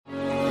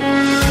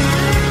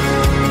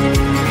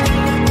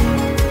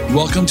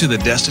Welcome to the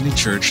Destiny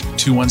Church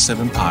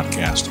 217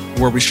 podcast,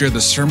 where we share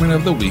the sermon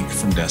of the week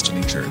from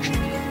Destiny Church.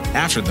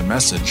 After the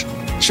message,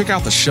 check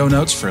out the show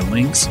notes for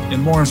links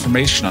and more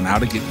information on how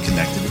to get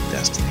connected with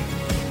Destiny.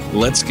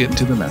 Let's get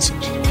into the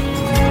message.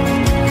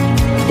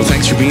 Well,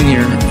 thanks for being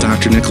here,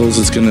 Dr. Nichols.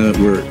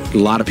 A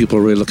lot of people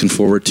are really looking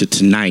forward to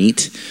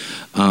tonight.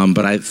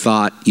 But I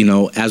thought,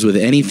 as with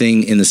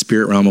anything in the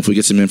spirit realm, if we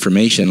get some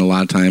information, a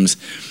lot of times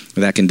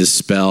that can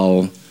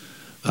dispel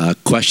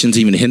questions,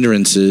 even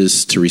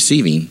hindrances to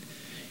receiving,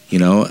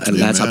 and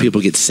that's how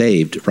people get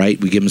saved, right?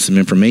 We give them some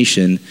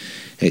information,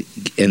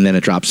 and then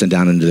it drops it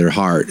down into their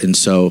heart. And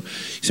so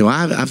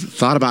I've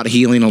thought about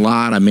healing a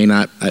lot.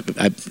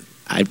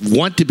 I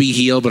want to be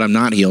healed, but I'm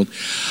not healed.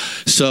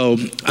 So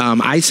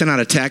I sent out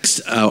a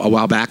text a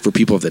while back for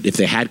people that if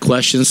they had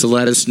questions to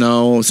let us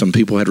know. Some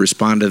people had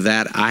responded to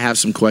that. I have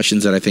some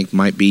questions that I think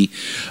might be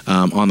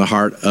on the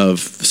heart of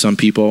some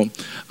people.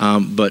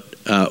 But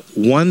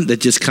one that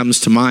just comes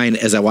to mind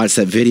as I watch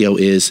that video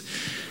is,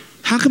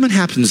 how come it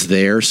happens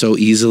there so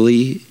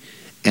easily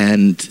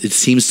and it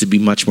seems to be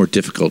much more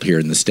difficult here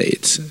in the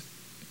States?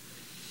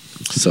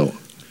 So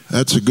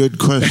that's a good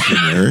question,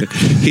 Eric.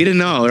 He didn't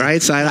know,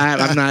 right? So I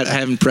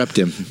haven't prepped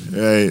him.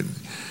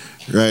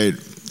 Right.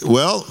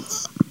 Well,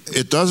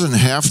 it doesn't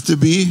have to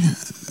be,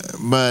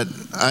 but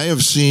I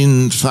have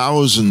seen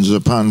thousands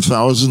upon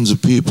thousands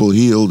of people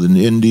healed in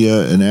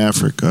India and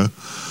Africa,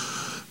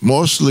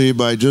 mostly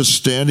by just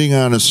standing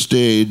on a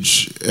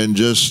stage and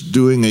just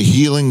doing a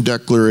healing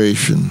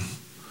declaration,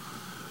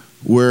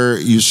 where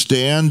you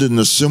stand in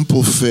the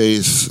simple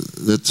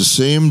faith that the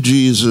same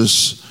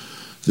Jesus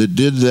that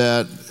did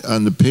that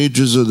on the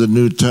pages of the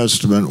New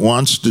Testament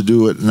wants to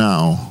do it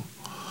now.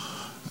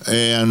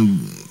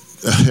 And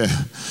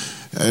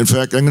in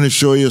fact, I'm going to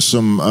show you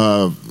some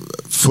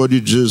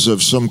footages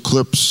of some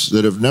clips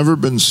that have never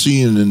been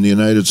seen in the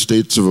United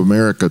States of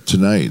America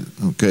tonight.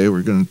 Okay,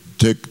 we're going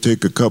to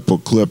take a couple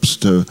clips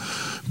to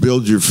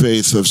build your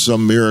faith of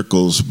some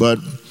miracles. But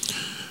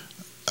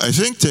I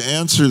think to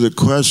answer the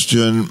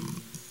question,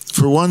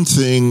 for one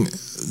thing,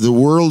 the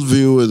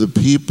worldview of the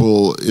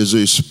people is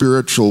a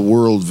spiritual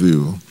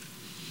worldview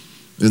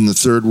in the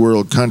third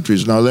world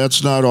countries. Now,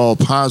 that's not all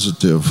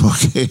positive,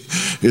 okay?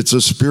 It's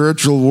a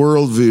spiritual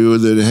worldview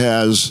that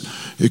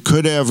it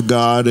could have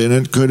God in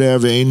it, could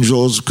have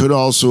angels, could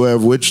also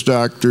have witch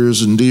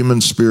doctors and demon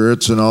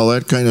spirits and all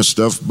that kind of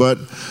stuff. But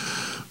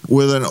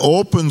with an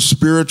open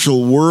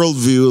spiritual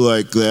worldview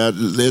like that,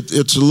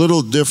 it's a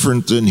little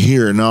different than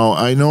here. Now,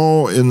 I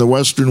know in the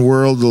Western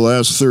world, the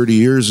last 30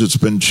 years, it's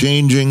been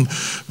changing,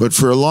 but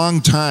for a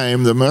long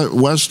time, the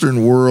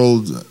Western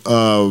world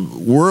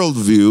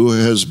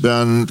worldview has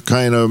been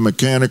kind of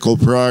mechanical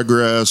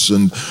progress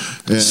and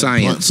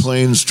science.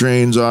 Planes,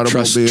 trains,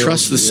 automobiles.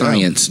 Trust the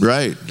science.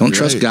 Right. Don't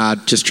trust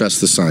God, just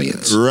trust the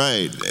science.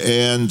 Right.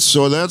 And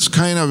so that's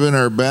kind of in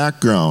our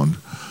background.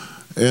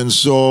 And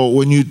so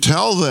when you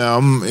tell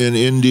them in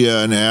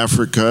India and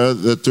Africa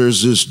that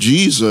there's this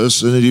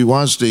Jesus and that he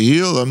wants to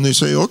heal them, they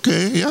say,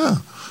 okay, yeah.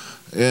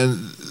 And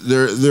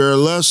there are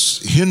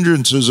less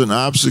hindrances and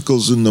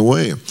obstacles in the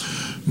way.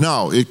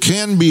 Now, it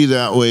can be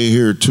that way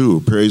here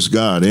too, praise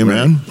God,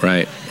 amen?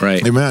 Right.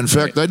 Amen. In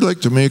fact, I'd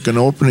like to make an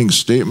opening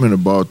statement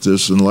about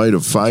this in light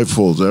of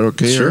fivefold. Is that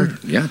okay, Sure, Eric?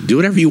 Yeah, do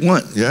whatever you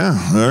want. Yeah,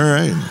 all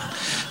right.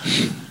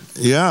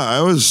 Yeah, I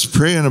was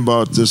praying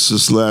about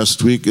this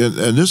last week,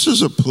 and this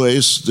is a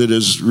place that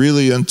is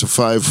really into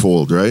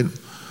fivefold, right?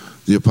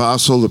 The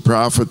apostle, the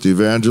prophet, the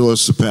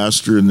evangelist, the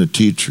pastor, and the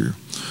teacher.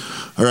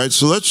 All right,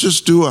 so let's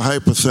just do a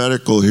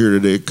hypothetical here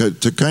today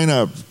to kind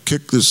of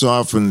kick this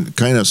off and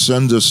kind of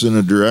send us in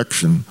a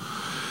direction.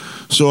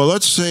 So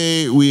let's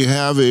say we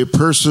have a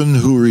person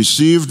who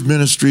received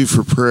ministry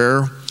for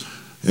prayer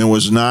and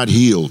was not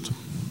healed,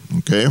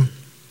 okay?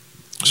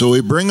 So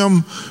we bring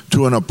them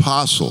to an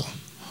apostle.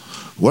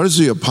 What does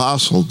the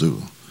apostle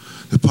do?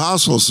 The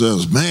apostle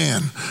says,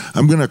 man,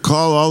 I'm going to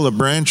call all the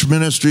branch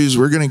ministries.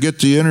 We're going to get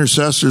the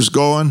intercessors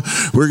going.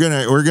 We're going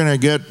to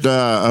get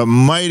a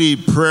mighty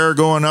prayer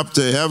going up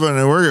to heaven,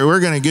 and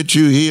we're going to get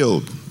you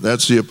healed.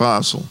 That's the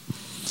apostle.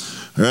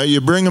 All right, you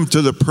bring them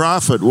to the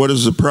prophet. What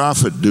does the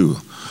prophet do?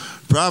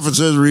 The prophet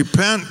says,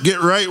 repent,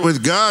 get right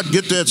with God,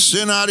 get that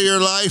sin out of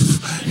your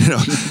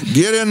life.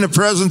 Get in the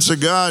presence of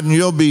God, and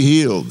you'll be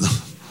healed.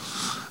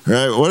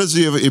 Right?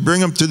 You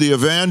bring them to the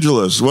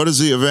evangelist. What does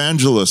the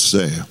evangelist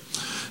say?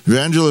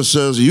 Evangelist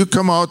says, you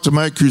come out to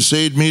my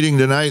crusade meeting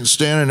tonight and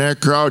stand in that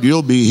crowd,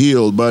 you'll be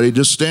healed, buddy.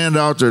 Just stand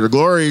out there. The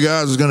glory of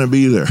God is going to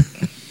be there.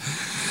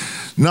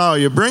 Now,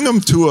 you bring them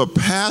to a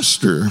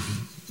pastor,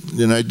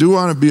 and I do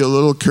want to be a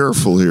little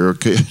careful here,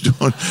 okay?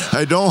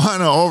 I don't want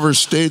to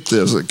overstate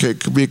this, okay?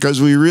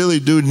 Because we really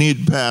do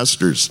need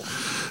pastors.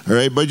 All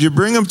right, but you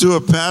bring them to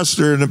a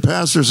pastor, and the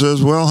pastor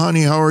says, well,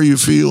 honey, how are you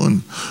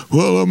feeling?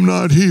 Well, I'm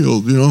not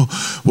healed,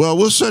 Well,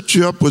 we'll set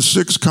you up with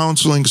 6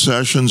 counseling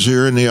sessions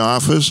here in the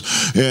office,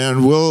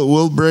 and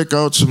we'll break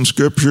out some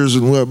scriptures,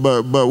 and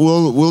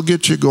we'll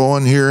get you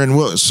going here,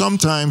 and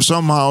sometime,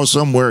 somehow,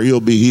 somewhere,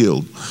 you'll be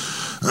healed.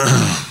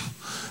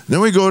 Then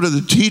we go to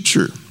the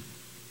teacher.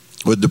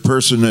 with the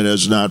person that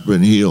has not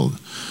been healed.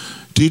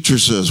 Teacher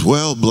says,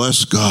 well,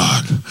 bless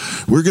God,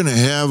 we're going to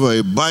have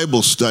a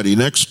Bible study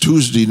next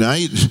Tuesday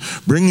night.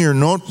 Bring your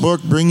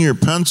notebook, bring your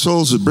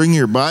pencils, bring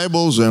your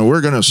Bibles, and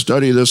we're going to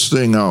study this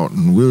thing out,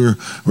 and we're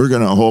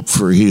going to hope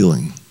for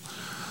healing.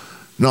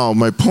 Now,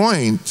 my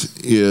point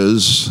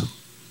is,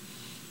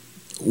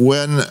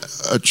 when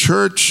a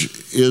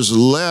church is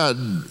led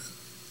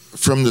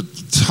from the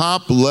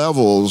top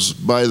levels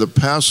by the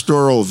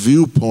pastoral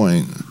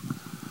viewpoint,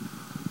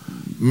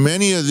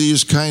 many of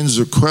these kinds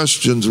of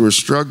questions we're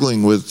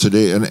struggling with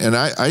today, and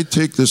I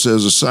take this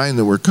as a sign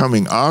that we're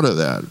coming out of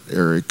that,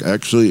 Eric,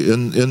 actually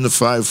in the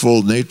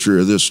fivefold nature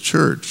of this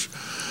church,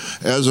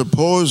 as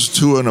opposed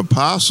to an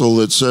apostle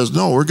that says,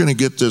 no, we're going to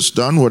get this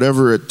done,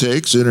 whatever it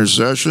takes,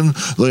 intercession,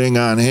 laying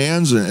on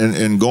hands,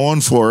 and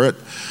going for it.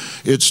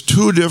 It's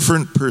two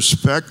different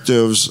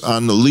perspectives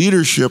on the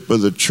leadership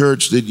of the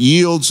church that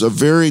yields a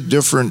very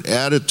different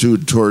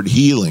attitude toward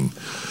healing.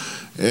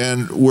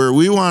 And where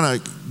we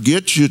want to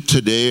get you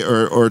today,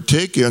 or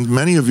take you, and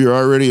many of you are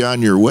already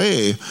on your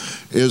way,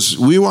 is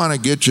we want to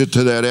get you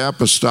to that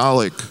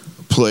apostolic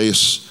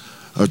place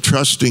of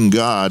trusting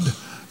God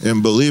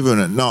and believing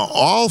it. Now,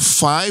 all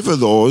five of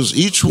those,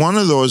 each one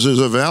of those is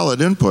a valid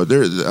input.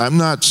 I'm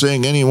not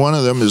saying any one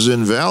of them is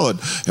invalid.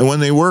 And when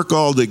they work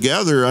all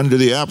together under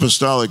the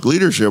apostolic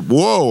leadership,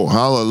 whoa,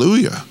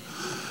 hallelujah.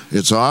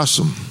 It's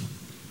awesome.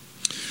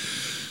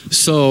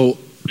 So,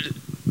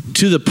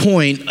 to the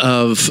point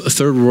of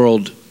third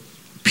world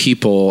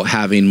people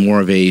having more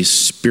of a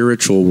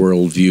spiritual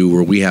worldview,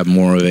 where we have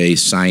more of a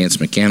science,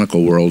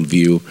 mechanical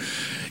worldview,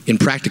 in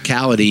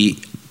practicality,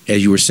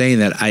 as you were saying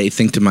that, I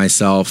think to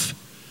myself,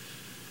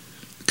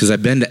 because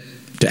I've been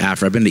to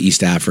Africa, I've been to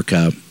East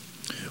Africa,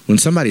 when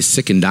somebody's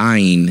sick and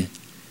dying,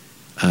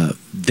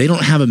 they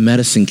don't have a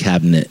medicine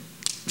cabinet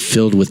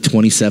filled with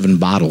 27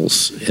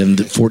 bottles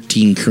and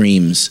 14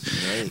 creams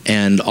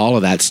and all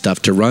of that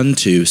stuff to run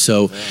to.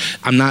 So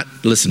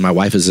listen, my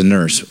wife is a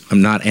nurse.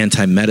 I'm not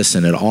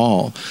anti-medicine at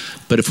all.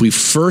 But if we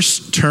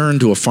first turn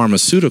to a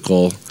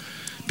pharmaceutical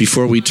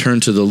before we turn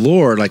to the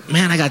Lord, like,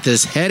 man, I got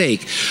this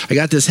headache, I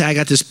got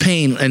this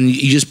pain, and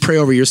you just pray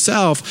over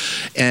yourself.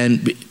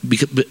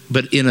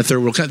 But in a third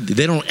world country,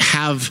 they don't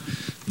have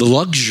the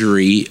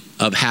luxury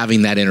of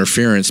having that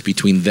interference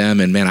between them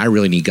and, man, I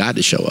really need God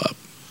to show up.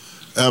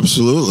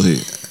 Absolutely.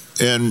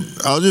 And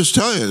I'll just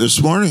tell you,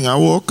 this morning I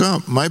woke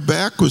up, my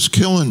back was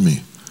killing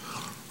me.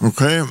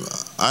 Okay?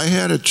 I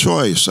had a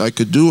choice. I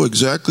could do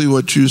exactly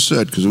what you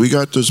said, because we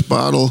got this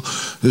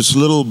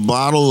little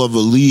bottle of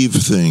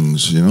Aleve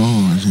things, you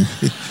know.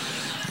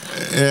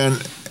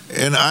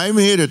 and I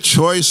made a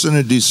choice and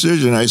a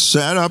decision. I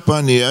sat up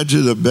on the edge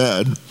of the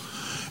bed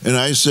and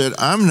I said,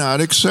 I'm not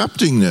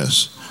accepting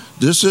this.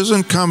 This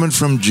isn't coming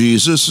from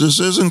Jesus. This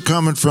isn't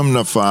coming from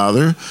the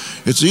Father.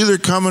 It's either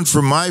coming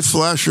from my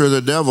flesh or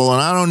the devil,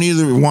 and I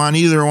don't want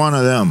either one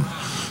of them.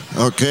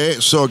 Okay,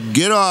 so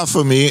get off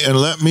of me and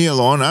let me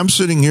alone. I'm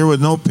sitting here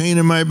with no pain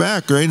in my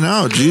back right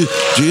now.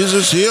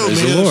 Jesus healed me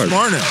this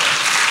morning.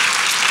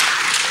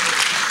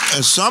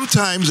 And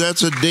sometimes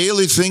that's a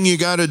daily thing you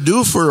got to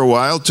do for a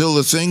while till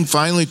the thing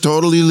finally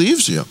totally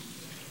leaves you.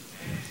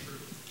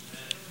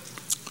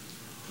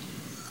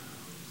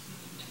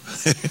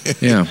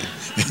 Yeah.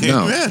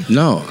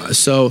 No.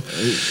 So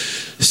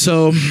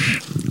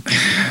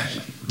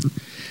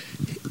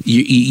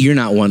you're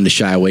not one to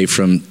shy away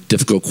from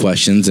difficult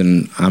questions,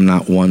 and I'm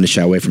not one to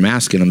shy away from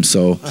asking them.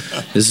 So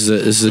this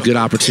is a good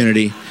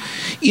opportunity,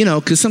 you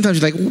know, because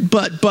sometimes you're like,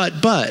 but,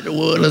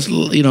 well, let's,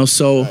 you know,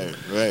 so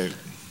right.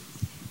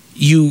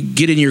 You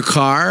get in your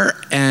car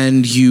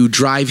and you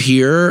drive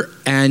here,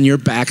 and your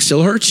back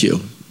still hurts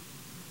you.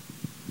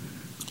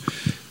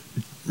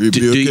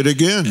 Rebuke it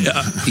again.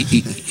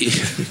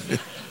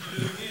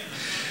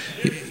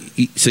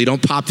 So you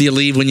don't pop the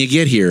Aleve when you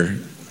get here?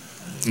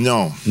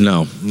 No.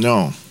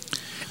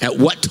 At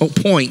what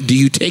point do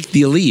you take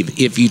the Aleve,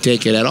 if you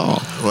take it at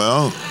all?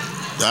 Well,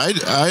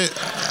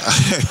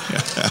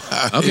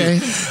 okay.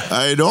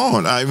 I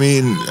don't. I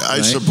mean,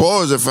 I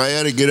suppose if I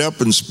had to get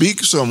up and speak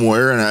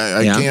somewhere and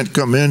I can't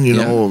come in, you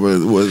know.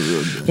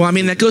 Well, I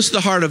mean, that goes to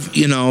the heart of,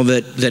 you know,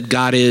 that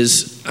God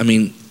is, I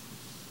mean,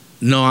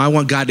 no, I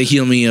want God to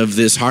heal me of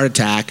this heart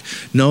attack.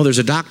 No, there's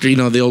a doctor, you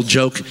know, the old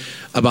joke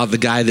about the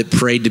guy that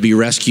prayed to be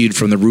rescued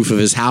from the roof of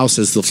his house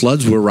as the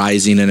floods were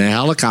rising, and a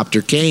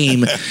helicopter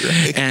came.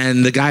 Right.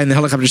 And the guy in the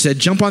helicopter said,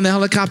 jump on the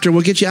helicopter,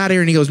 we'll get you out of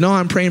here. And he goes, no,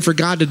 I'm praying for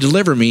God to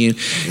deliver me.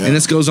 And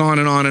this goes on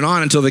and on and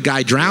on until the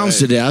guy drowns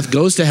to death,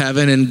 goes to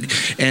heaven,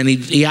 and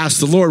he asks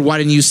the Lord, why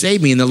didn't you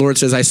save me? And the Lord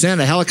says, I sent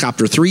a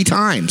helicopter 3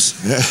 times.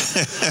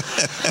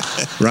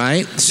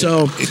 Right?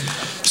 So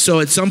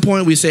at some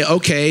point we say,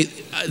 okay,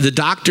 the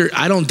doctor,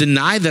 I don't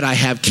deny that I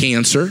have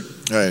cancer.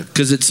 Right.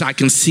 Because I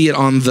can see it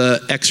on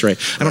the X-ray.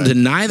 I don't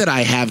deny that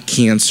I have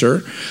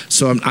cancer,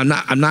 so I'm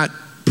not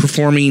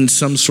performing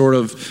some sort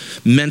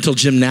of mental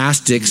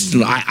gymnastics.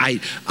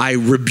 Mm-hmm. I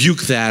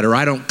rebuke that, or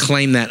I don't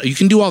claim that. You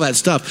can do all that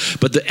stuff,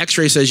 but the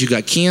X-ray says you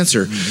got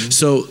cancer. Mm-hmm.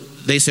 So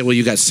they say, well,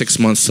 you got 6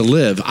 months to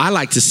live. I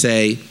like to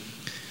say,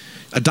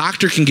 A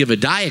doctor can give a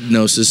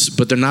diagnosis,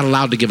 but they're not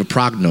allowed to give a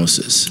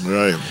prognosis.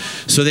 Right.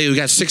 So we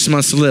got 6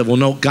 months to live. Well,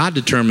 no, God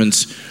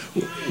determines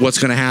what's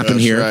going to happen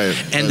here.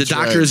 Right. And the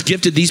doctor has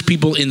gifted these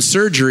people in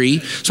surgery.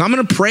 So I'm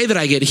going to pray that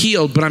I get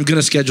healed, but I'm going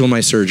to schedule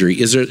my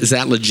surgery. Is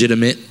that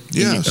legitimate?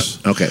 Yes.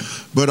 Okay.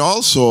 But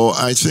also,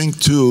 I think,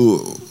 too,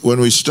 when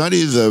we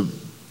study the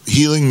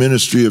healing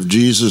ministry of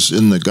Jesus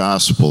in the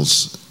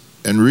Gospels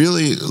and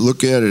really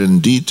look at it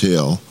in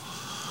detail,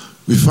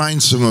 we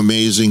find some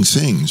amazing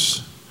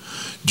things.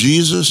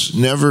 Jesus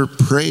never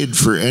prayed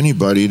for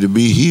anybody to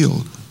be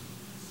healed.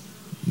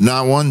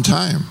 Not one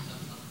time.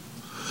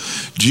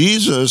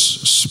 Jesus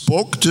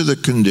spoke to the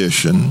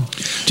condition.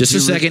 Just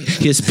a second.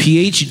 His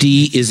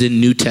PhD is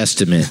in New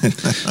Testament.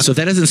 So if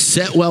that doesn't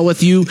set well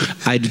with you,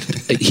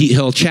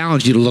 he'll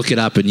challenge you to look it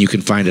up, and you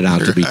can find it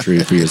out to be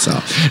true for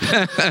yourself.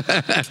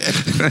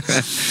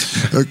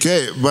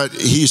 Okay, but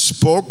he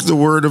spoke the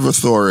word of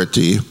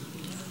authority,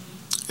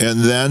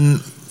 and then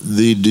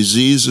the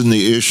disease and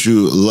the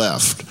issue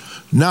left.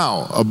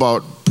 Now,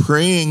 about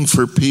praying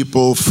for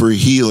people for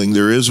healing,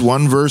 there is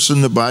one verse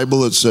in the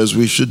Bible that says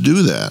we should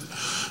do that.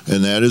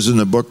 And that is in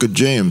the book of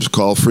James.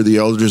 Call for the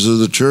elders of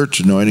the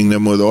church, anointing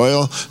them with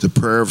oil. The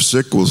prayer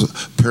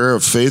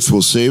of faith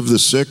will save the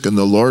sick, and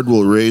the Lord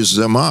will raise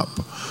them up.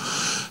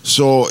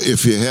 So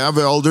if you have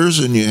elders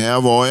and you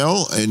have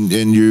oil and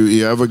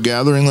you have a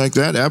gathering like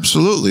that,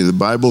 absolutely. The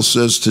Bible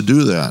says to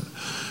do that.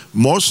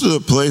 Most of the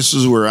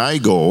places where I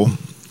go,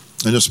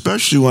 and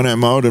especially when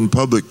I'm out in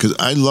public, because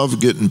I love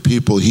getting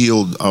people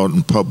healed out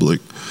in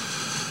public.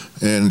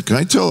 And can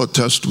I tell a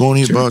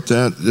testimony about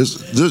that?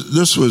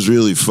 This was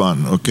really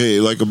fun. Okay,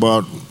 like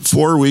about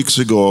 4 weeks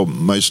ago,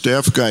 my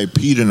staff guy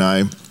Pete and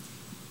I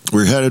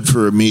were headed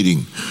for a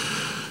meeting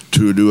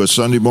to do a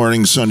Sunday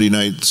morning, Sunday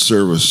night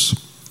service.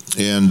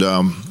 And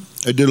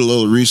I did a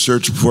little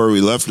research before we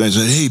left, and I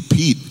said, "Hey,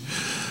 Pete,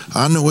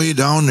 on the way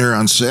down there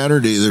on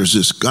Saturday, there's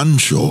this gun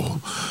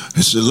show."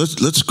 I said,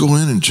 let's go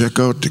in and check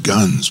out the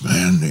guns,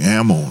 man, the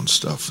ammo and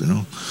stuff, you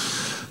know.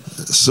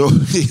 So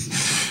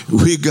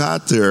we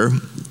got there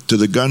to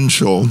the gun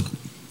show,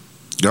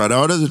 got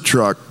out of the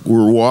truck,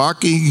 we're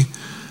walking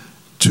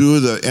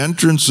to the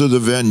entrance of the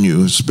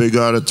venue, this big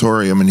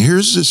auditorium, and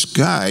here's this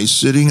guy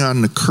sitting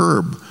on the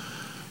curb.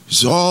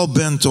 He's all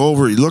bent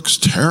over, he looks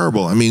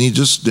terrible. I mean, he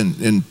just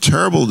in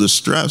terrible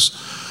distress.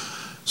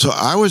 So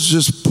I was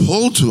just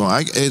pulled to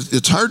him.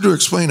 It's hard to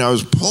explain. I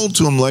was pulled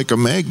to him like a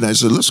magnet. I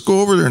said, let's go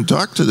over there and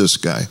talk to this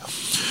guy.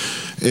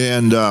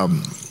 And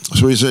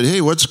so he said,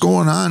 "Hey, what's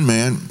going on,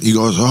 man?" He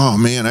goes, "Oh,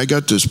 man, I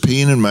got this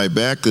pain in my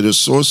back that is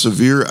so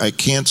severe I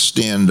can't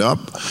stand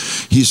up."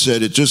 He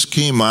said, "It just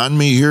came on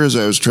me here as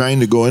I was trying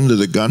to go into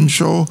the gun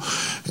show."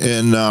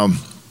 And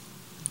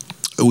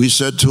we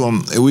said to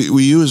him,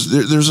 we use,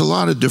 there's a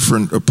lot of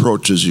different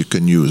approaches you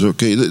can use.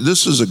 Okay,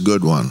 this is a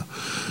good one.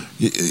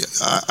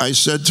 I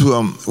said to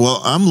him,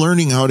 "Well, I'm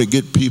learning how to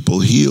get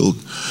people healed,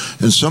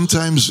 and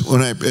sometimes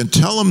and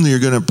tell them you're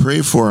going to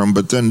pray for them,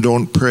 but then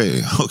don't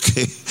pray."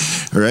 Okay,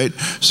 all right.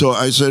 So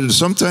I said,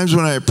 sometimes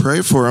when I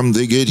pray for them,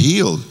 they get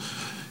healed.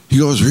 He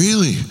goes,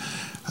 "Really?"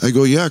 I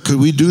go, "Yeah, could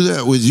we do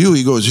that with you?"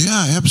 He goes,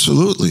 "Yeah,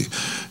 absolutely."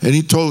 And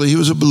he told me he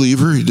was a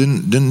believer. He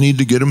didn't need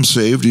to get him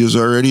saved. He was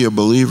already a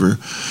believer.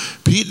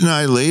 Pete and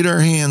I laid our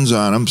hands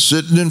on him,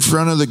 sitting in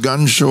front of the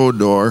gun show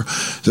door.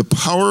 The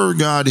power of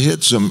God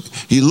hits him.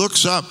 He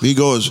looks up. He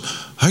goes,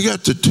 "I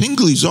got the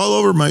tinglies all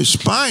over my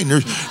spine.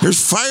 There's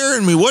fire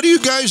in me. What are you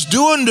guys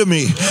doing to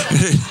me?"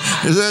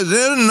 He said, "It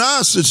isn't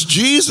us. It's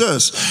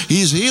Jesus.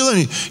 He's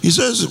healing." He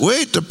says,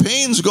 "Wait, the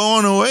pain's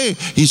going away."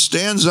 He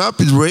stands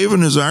up. He's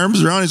waving his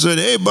arms around. He said,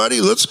 "Hey,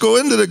 buddy, let's go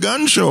into the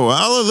gun show.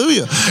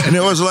 Hallelujah." And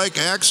it was like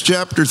Acts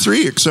chapter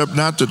 3, except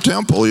not the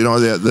temple, you know,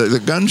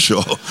 the gun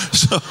show.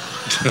 So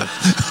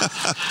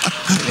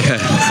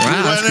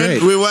wow,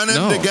 we went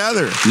in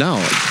together.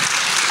 No.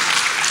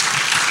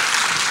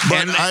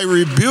 But I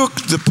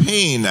rebuked the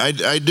pain. I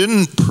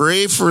didn't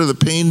pray for the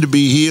pain to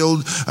be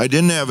healed. I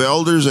didn't have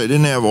elders. I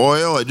didn't have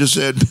oil. I just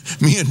had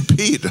me and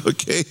Pete,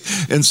 okay?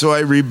 And so I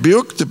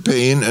rebuked the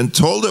pain and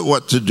told it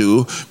what to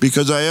do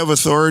because I have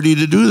authority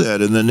to do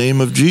that in the name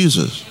of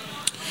Jesus.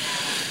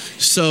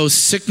 So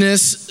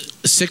sickness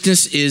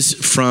is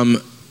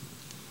from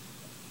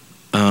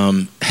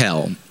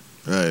hell.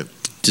 Right.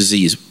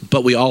 Disease.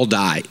 But we all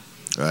die.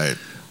 Right.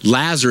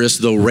 Lazarus,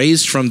 though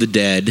raised from the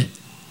dead,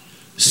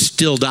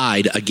 still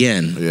died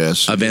again.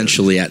 Yes.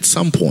 Eventually, at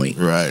some point.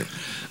 Right.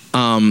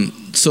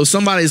 So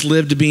somebody's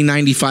lived to be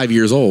 95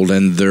 years old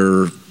and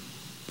they're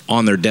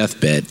on their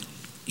deathbed.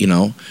 You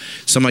know,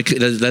 somebody.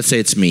 Let's say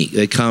it's me.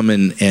 They come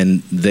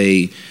and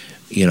they,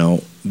 you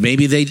know,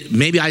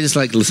 maybe I just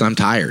like, listen, I'm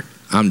tired.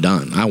 I'm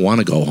done. I want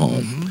to go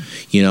home. Mm-hmm.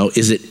 You know,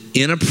 is it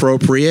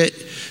inappropriate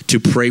to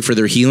pray for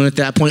their healing at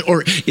that point,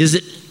 or is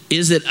it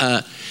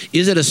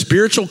a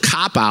spiritual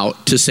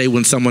cop-out to say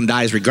when someone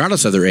dies,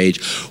 regardless of their age,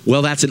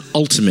 well, that's an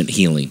ultimate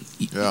healing?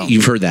 Yeah.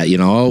 You've heard that, you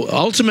know.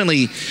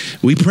 Ultimately,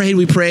 we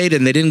prayed,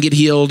 and they didn't get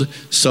healed.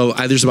 So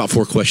there's about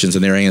 4 questions,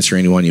 and they're answering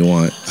any one you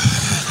want.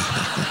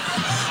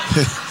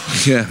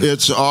 Yeah.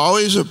 It's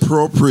always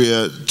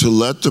appropriate to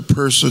let the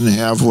person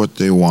have what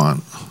they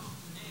want.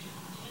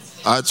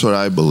 That's what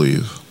I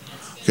believe.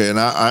 Okay, and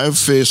I've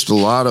faced a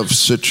lot of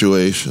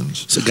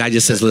situations. So a guy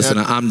just says, listen,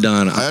 I'm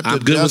done. I'm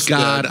good with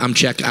God. I'm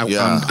checked.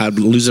 I'm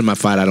losing my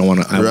fight. I don't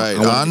want to. Right.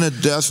 On the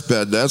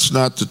deathbed, that's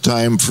not the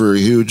time for a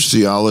huge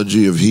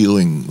theology of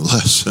healing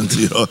lesson,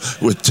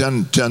 with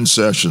 10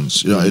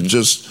 sessions. It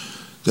just,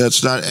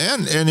 that's not,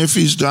 and if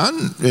he's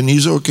done and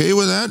he's okay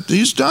with that,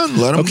 he's done.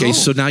 Let him go. Okay,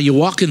 so now you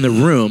walk in the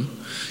room.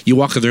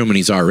 And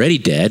he's already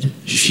dead.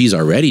 She's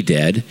already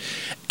dead.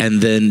 And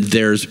then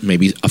there's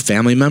maybe a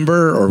family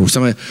member or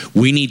somebody.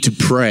 We need to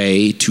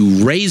pray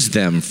to raise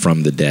them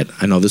from the dead.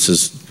 I know this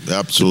is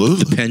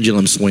absolutely the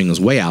pendulum swing is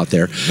way out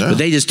there, but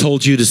they just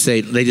told you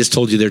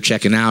they're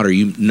checking out, or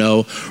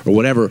or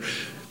whatever.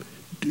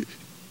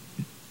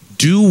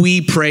 Do we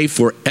pray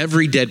for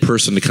every dead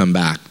person to come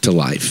back to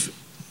life?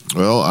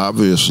 Well,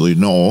 obviously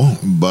no,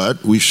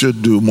 but we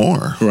should do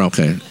more.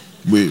 Okay.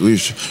 We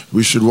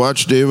should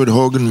watch David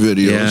Hogan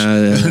videos.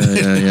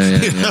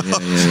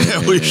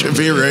 Yeah. We should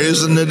be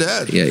raising the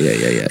dead.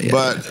 Yeah.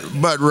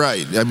 But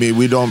right. I mean,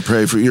 we don't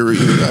pray for. You're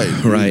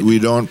right. Right. We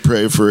don't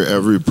pray for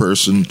every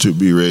person to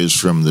be raised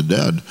from the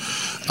dead.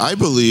 I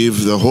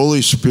believe the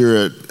Holy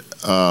Spirit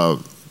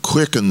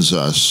quickens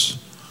us,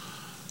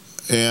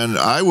 and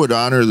I would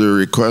honor the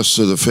requests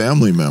of the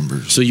family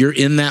members. So you're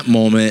in that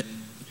moment,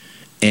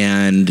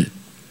 and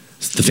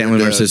the family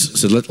member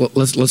says,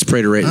 let's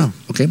pray to raise. Oh.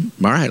 Okay,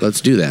 all right,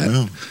 let's do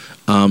that.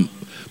 Yeah.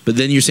 But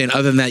then you're saying,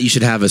 other than that, you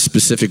should have a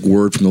specific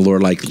word from the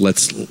Lord, like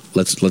let's go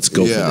for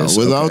this. Yeah,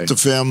 without the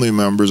family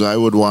members, I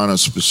would want a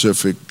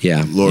specific.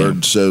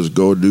 Lord says,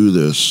 go do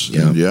this.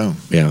 Yeah.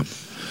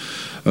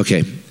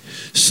 Okay,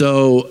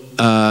 so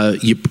I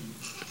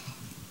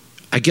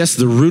guess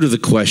the root of the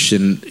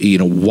question,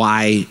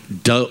 why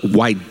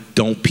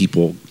don't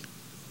people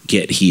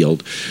get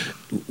healed?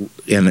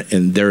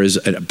 And there is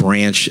a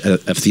branch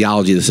of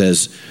theology that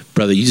says,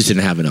 brother, you just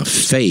didn't have enough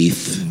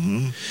faith,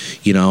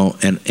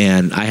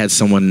 and I had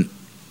someone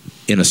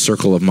in a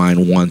circle of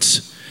mine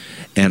once,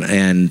 and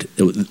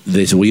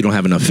they said, well, you don't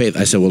have enough faith.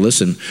 I said, well,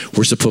 listen,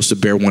 we're supposed to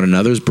bear one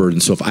another's burden.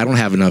 So if I don't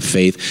have enough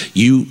faith,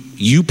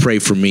 you pray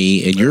for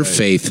me and your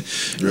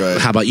faith. Right.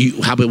 How about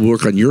we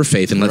work on your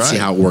faith and let's see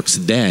how it works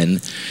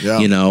then.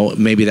 Yeah.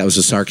 Maybe that was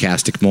a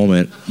sarcastic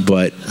moment,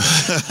 but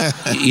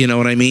you know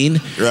what I mean?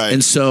 Right.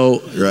 And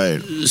so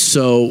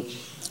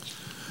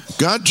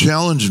God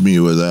challenged me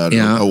with that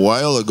a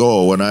while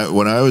ago when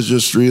I was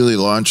just really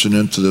launching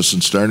into this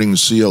and starting to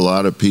see a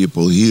lot of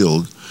people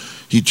healed.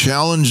 He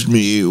challenged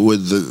me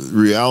with the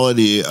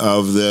reality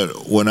of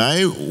that when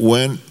I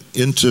went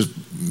into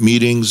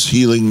meetings,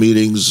 healing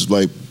meetings,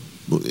 like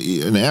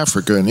in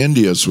Africa and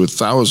India, it's with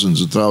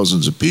thousands and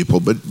thousands of people,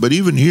 but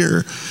even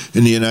here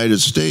in the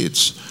United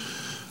States,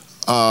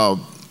 why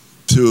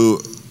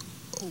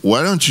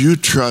don't you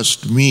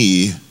trust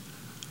me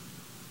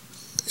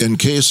in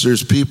case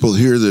there's people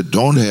here that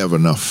don't have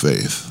enough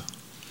faith?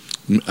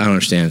 I don't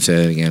understand. Say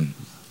that again.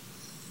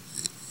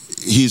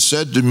 He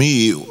said to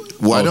me,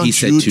 why don't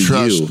you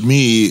trust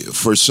me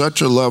for such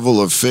a level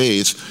of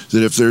faith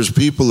that if there's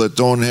people that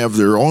don't have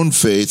their own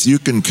faith, you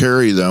can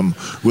carry them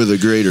with a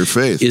greater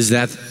faith? Is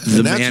that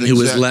the man who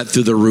was let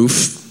through the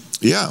roof?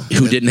 Yeah.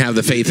 Who didn't have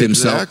the faith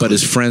himself, but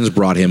his friends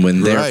brought him when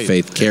their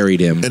faith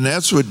carried him. And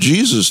that's what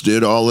Jesus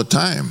did all the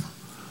time.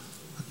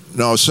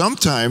 Now,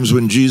 sometimes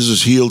when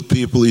Jesus healed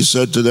people, he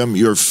said to them,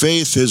 your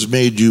faith has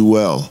made you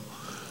well.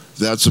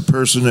 That's a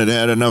person that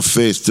had enough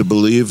faith to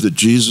believe that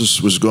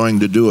Jesus was going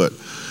to do it.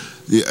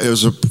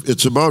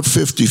 It's about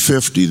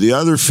 50-50. The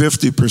other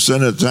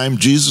 50% of the time,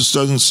 Jesus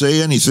doesn't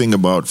say anything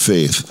about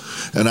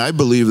faith. And I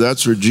believe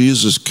that's where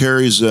Jesus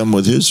carries them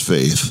with his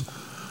faith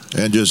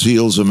and just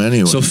heals them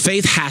anyway. So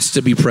faith has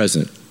to be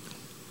present,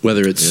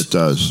 whether it's... It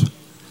does.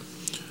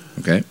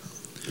 Okay.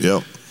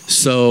 Yep.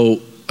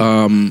 So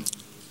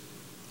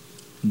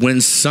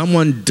when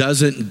someone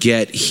doesn't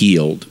get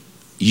healed,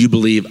 you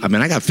believe,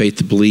 I got faith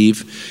to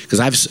believe,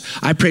 because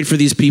I prayed for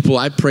these people.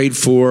 I prayed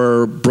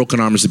for broken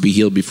arms to be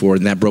healed before,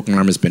 and that broken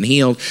arm has been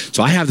healed.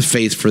 So I have the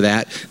faith for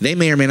that. They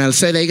may or may not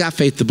say they got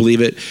faith to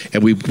believe it,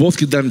 and we both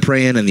get done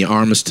praying, and the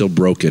arm is still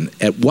broken.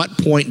 At what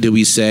point do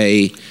we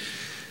say,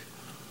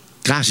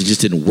 gosh, it just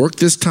didn't work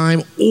this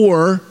time,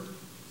 or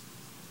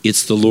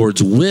it's the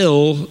Lord's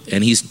will,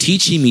 and he's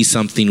teaching me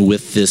something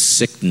with this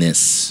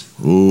sickness?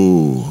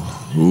 Ooh.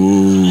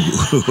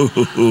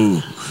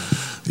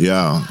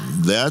 Yeah,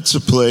 that's a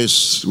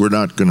place we're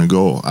not going to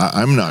go.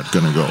 I'm not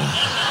going to go.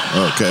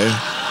 Okay?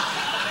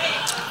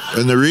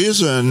 And the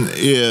reason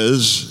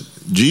is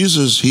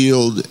Jesus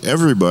healed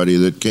everybody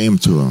that came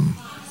to him.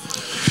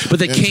 But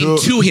they came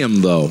to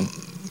him, though.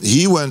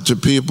 He went to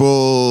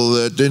people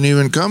that didn't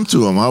even come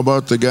to him. How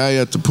about the guy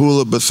at the pool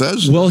of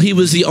Bethesda? Well, he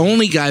was the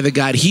only guy that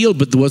got healed,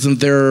 but wasn't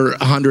there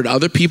 100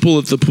 other people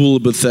at the pool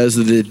of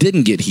Bethesda that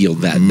didn't get healed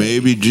that day?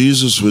 Maybe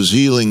Jesus was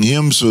healing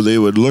him so they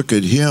would look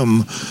at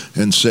him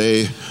and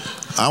say,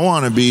 I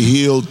want to be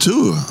healed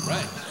too.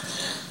 Right.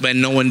 But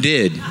no one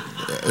did.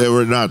 They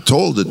were not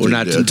told that We're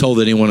not told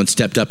that anyone had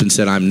stepped up and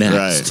said, I'm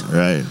next.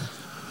 Right.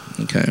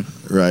 Okay.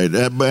 Right,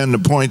 and the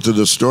point of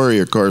the story,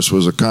 of course,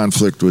 was a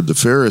conflict with the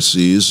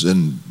Pharisees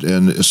and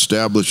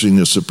establishing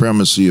the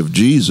supremacy of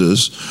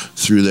Jesus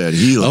through that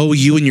healing. Oh,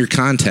 you and your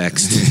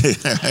context.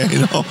 I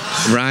know.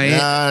 Right?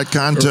 Yeah,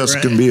 context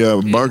can be a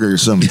bugger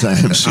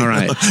sometimes. All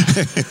right.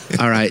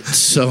 All right.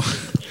 So,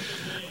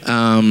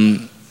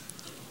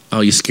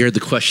 you scared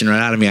the question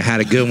right out of me. I had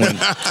a good one.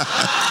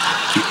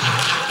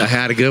 I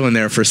had a good one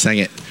there for a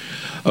second.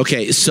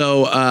 Okay,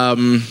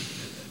 so...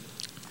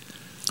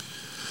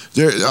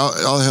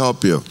 I'll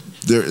help you.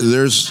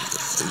 There's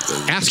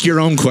ask your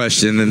own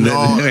question, and then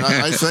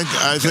I think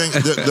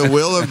the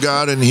will of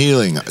God in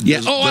healing. Yeah.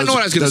 I know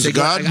what I was going to say.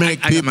 Does God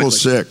make people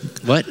sick?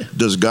 What?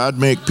 Does God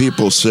make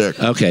people sick?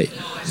 Okay.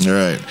 All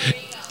right.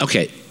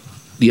 Okay.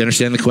 Do you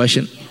understand the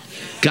question?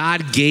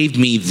 God gave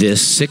me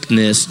this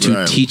sickness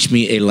to teach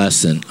me a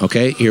lesson.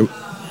 Okay. Here.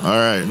 All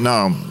right.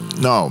 No.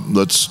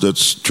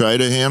 Let's try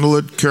to handle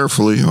it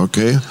carefully.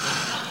 Okay.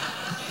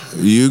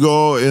 You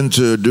go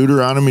into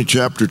Deuteronomy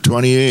chapter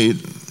 28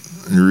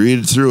 and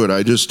read through it.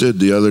 I just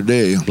did the other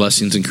day.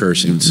 Blessings and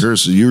cursings.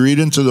 You read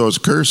into those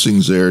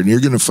cursings there, and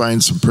you're going to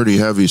find some pretty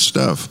heavy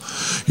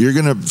stuff. You're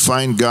going to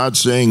find God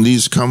saying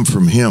these come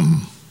from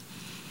Him.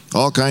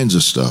 All kinds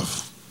of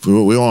stuff.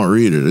 We won't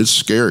read it. It's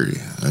scary.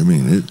 I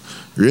mean,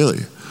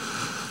 really.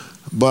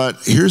 But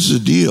here's the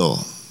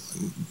deal.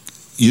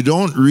 You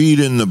don't read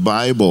in the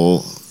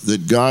Bible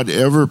that God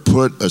ever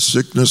put a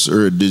sickness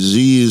or a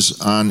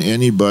disease on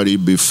anybody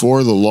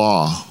before the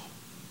law.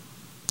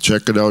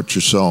 Check it out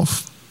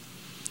yourself.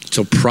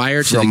 So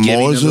prior to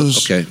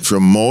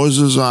from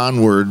Moses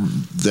onward,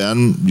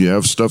 then you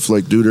have stuff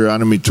like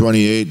Deuteronomy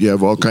 28. You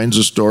have all kinds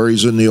of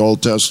stories in the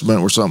Old Testament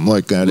where something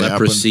like that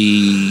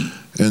leprosy.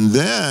 happened. And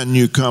then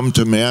you come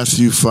to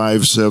Matthew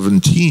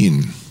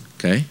 5:17.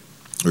 Okay.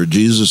 Where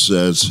Jesus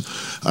says,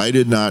 I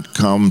did not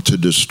come to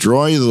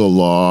destroy the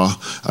law,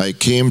 I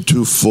came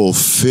to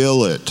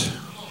fulfill it.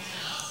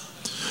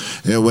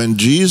 And when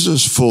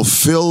Jesus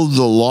fulfilled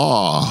the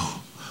law,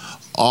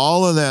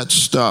 all of that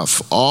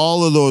stuff,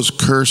 all of those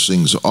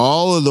cursings,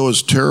 all of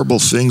those terrible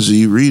things that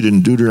you read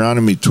in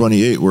Deuteronomy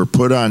 28 were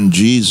put on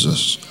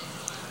Jesus.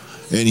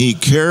 And He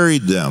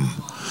carried them.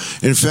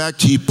 In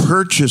fact, He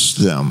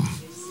purchased them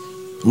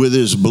with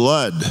His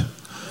blood.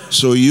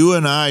 So you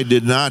and I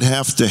did not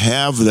have to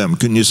have them.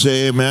 Can you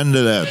say amen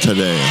to that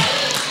today?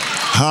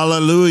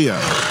 Hallelujah.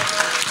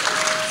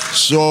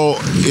 So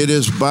it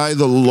is by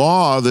the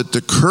law that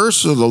the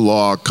curse of the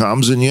law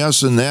comes. And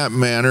yes, in that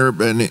manner,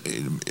 and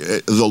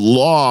the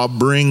law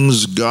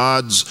brings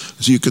God's,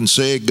 so you can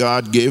say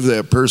God gave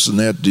that person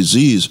that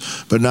disease,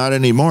 but not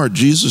anymore.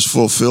 Jesus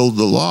fulfilled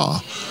the law.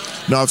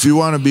 Now, if you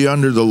want to be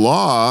under the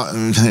law,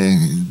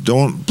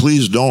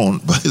 please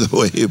don't, by the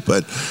way,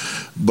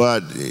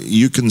 but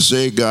you can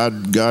say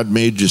God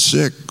made you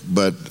sick,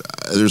 but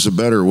there's a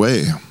better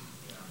way.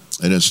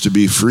 And it's to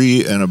be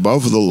free and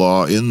above the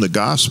law in the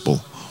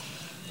gospel.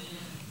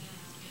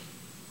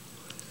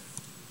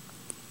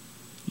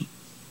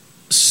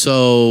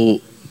 So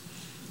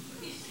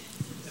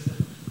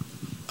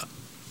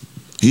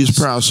he's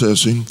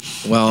processing.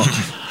 Well,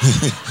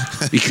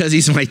 because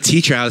he's my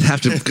teacher, I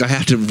have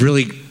to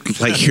really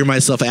hear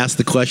myself ask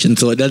the question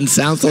so it doesn't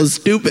sound so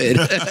stupid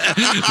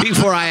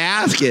before I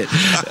ask it.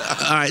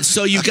 All right,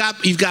 so you've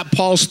got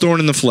Paul's thorn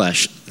in the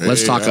flesh.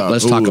 Let's talk about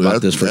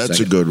this for a second. That's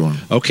a good one.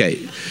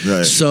 Okay,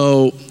 right.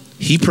 So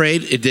he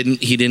prayed. He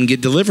didn't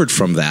get delivered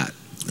from that.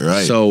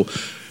 Right. So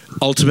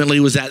ultimately,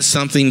 was that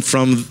something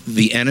from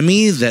the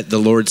enemy that the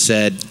Lord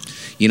said,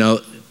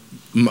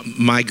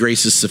 my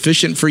grace is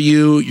sufficient for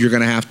you, you're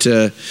going to have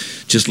to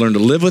just learn to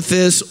live with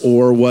this?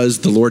 Or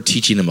was the Lord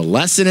teaching him a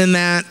lesson in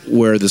that,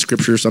 where the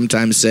scripture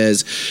sometimes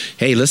says,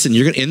 hey, listen,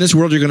 in this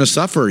world you're going to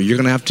suffer, you're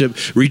going to have to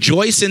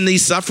rejoice in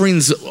these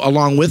sufferings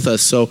along with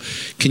us? So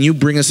can you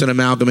bring us an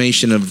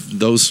amalgamation of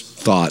those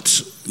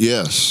thoughts?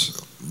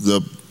 Yes.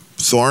 The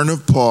thorn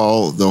of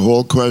Paul, the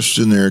whole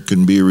question there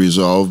can be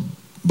resolved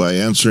by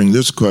answering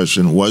this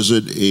question: was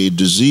it a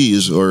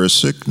disease or a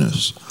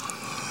sickness?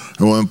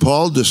 And when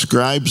Paul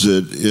describes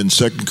it in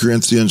 2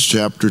 Corinthians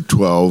chapter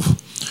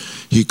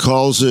 12, he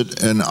calls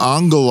it an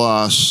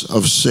angelos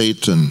of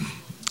Satan.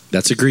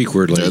 That's a Greek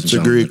word, ladies and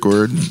gentlemen. That's a Greek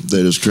word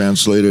that is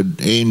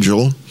translated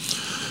angel.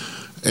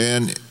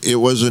 And it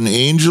was an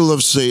angel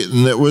of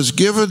Satan that was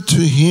given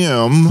to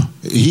him,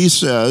 he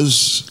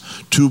says,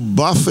 to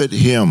buffet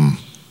him.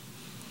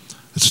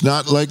 It's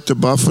not like the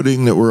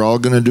buffeting that we're all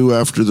going to do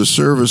after the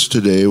service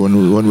today when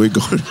we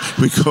go to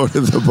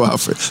the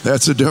buffet.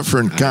 That's a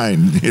different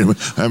kind.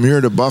 I'm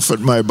here to buffet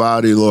my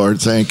body,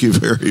 Lord. Thank you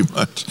very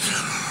much.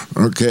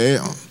 Okay?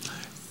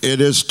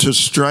 It is to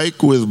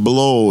strike with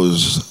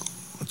blows,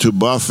 to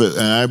buffet,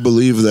 and I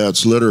believe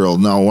that's literal.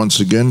 Now, once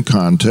again,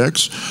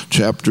 context.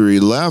 Chapter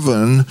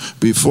 11,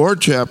 before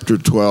chapter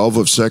 12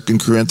 of 2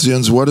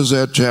 Corinthians, what is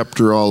that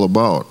chapter all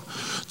about?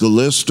 The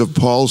list of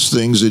Paul's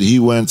things that he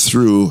went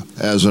through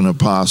as an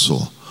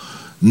apostle.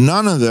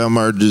 None of them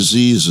are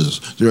diseases.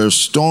 There are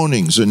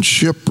stonings and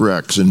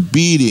shipwrecks and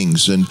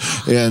beatings and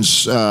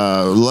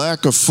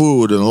lack of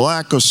food and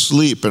lack of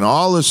sleep, and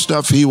all the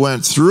stuff he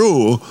went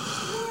through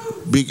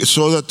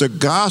so that the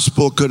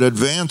gospel could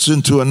advance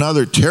into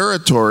another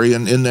territory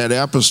in that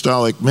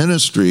apostolic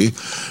ministry.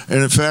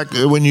 And in fact,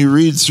 when you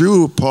read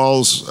through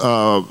Paul's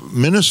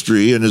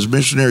ministry and his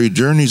missionary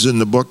journeys in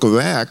the book of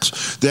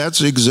Acts,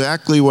 that's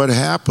exactly what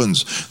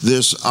happens.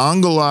 This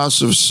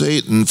angelos of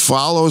Satan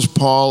follows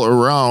Paul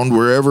around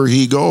wherever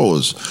he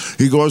goes.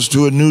 He goes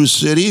to a new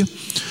city.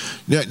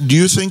 Now, do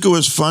you think it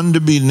was fun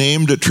to be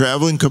named a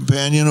traveling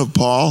companion of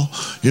Paul?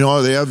 You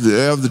know, they have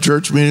the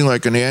church meeting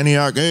like in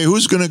Antioch. Hey,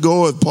 who's going to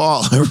go with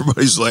Paul?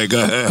 Everybody's like,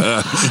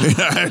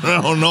 I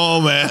don't know,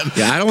 man.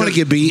 Yeah, I don't want to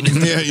get beat.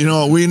 Yeah, you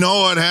know, we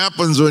know what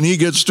happens when he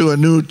gets to a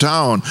new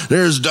town.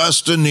 There's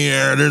dust in the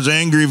air. There's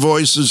angry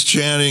voices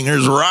chanting.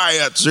 There's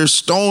riots. There's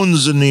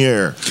stones in the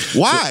air.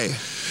 Why?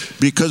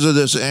 Because of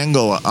this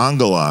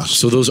angelos.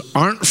 So those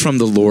aren't from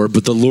the Lord,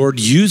 but the Lord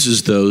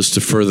uses those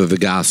to further the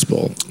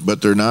gospel.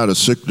 But they're not a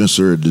sickness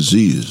or a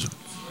disease.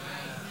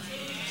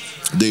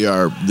 They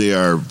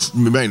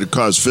might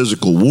cause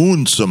physical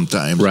wounds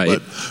sometimes,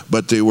 right.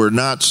 but they were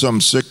not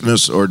some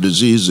sickness or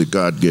disease that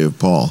God gave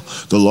Paul.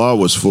 The law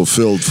was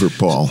fulfilled for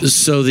Paul.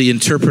 So the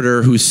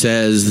interpreter who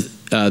says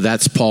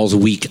that's Paul's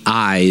weak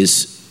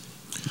eyes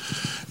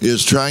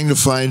is trying to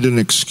find an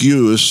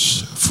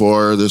excuse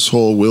for this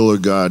whole will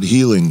of God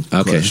healing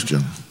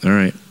question. All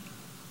right.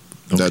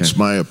 Okay. That's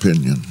my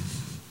opinion.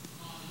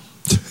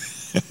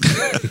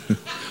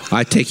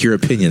 I take your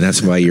opinion.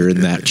 That's why you're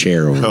in that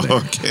chair over there.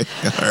 Okay.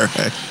 All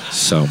right.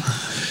 So,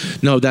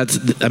 no,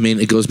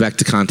 it goes back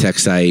to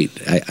context. I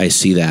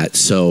see that.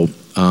 So,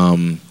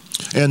 and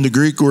the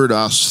Greek word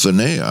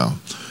asthenia,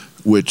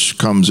 which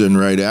comes in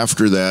right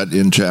after that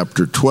in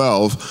chapter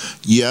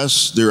 12.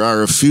 Yes, there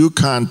are a few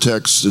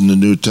contexts in the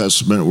New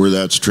Testament where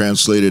that's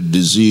translated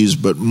disease,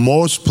 but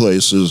most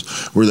places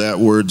where that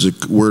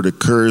word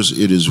occurs,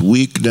 it is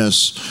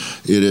weakness.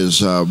 It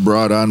is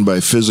brought on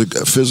by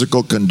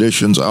physical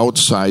conditions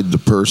outside the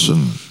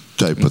person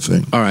type of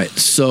thing. All right,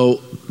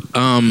 so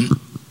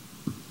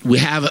we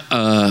have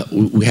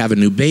a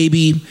new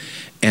baby,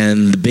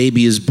 and the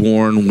baby is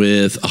born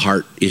with a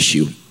heart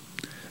issue.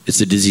 It's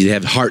a disease. They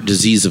have heart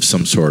disease of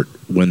some sort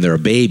when they're a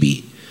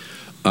baby.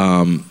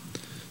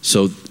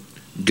 So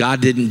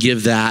God didn't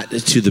give that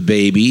to the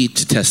baby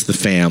to test the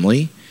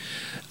family.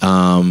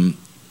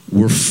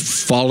 We're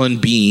fallen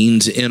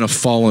beings in a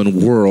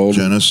fallen world.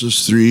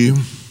 Genesis 3.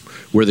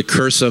 Where the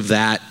curse of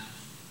that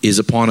is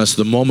upon us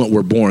the moment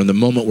we're born, the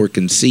moment we're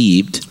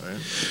conceived. Right.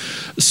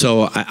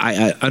 So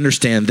I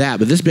understand that,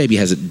 but this baby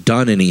hasn't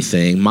done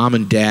anything. Mom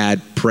and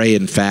dad pray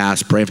and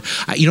fast.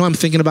 You know what I'm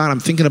thinking about? I'm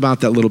thinking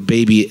about that little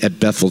baby at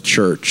Bethel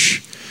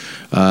Church,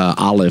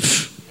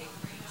 Olive.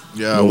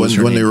 Yeah,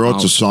 when they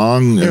wrote the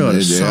song.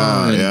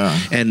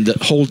 And the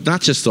whole,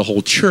 not just the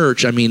whole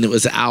church. I mean, it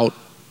was out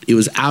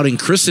in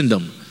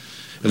Christendom,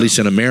 at least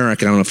in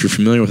America. I don't know if you're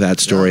familiar with that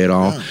story at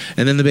all. Yeah.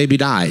 And then the baby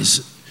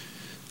dies.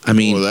 I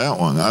mean, that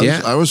one.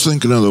 I was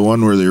thinking of the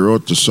one where they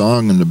wrote the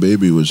song and the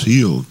baby was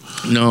healed.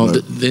 No,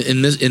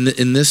 in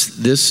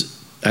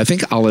this, I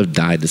think Olive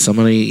died. Did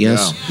somebody?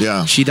 Yes.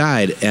 Yeah. She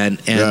died,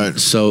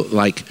 and so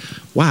like,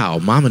 wow,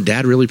 mom and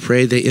dad really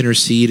prayed. They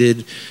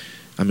interceded.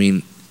 I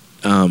mean,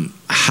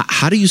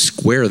 how do you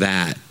square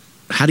that?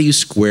 How do you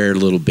square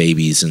little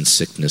babies and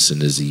sickness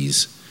and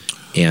disease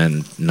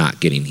and not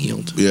getting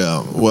healed?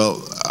 Yeah.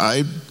 Well,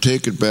 I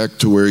take it back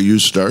to where you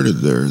started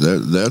there.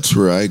 That's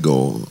where I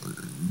go.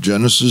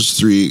 Genesis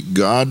 3,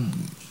 God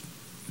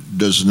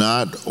does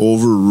not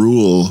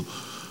overrule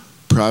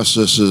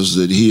processes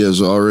that he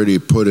has already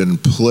put in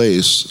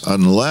place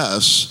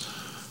unless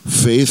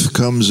faith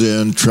comes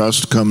in,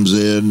 trust comes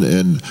in,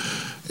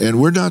 and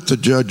we're not the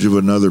judge of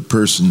another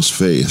person's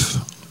faith.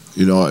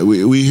 You know,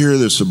 we hear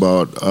this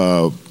about,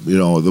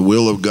 the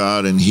will of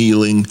God and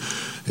healing,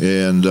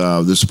 and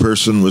this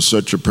person was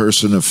such a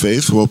person of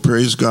faith. Well,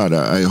 praise God.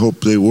 I hope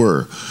they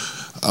were.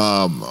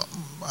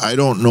 I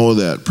don't know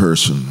that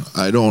person.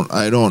 I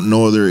don't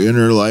know their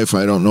inner life.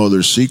 I don't know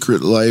their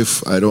secret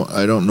life. I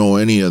don't know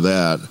any of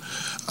that.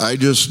 I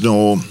just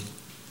know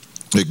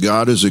that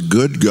God is a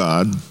good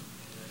God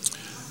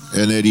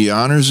and that he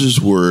honors his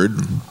word,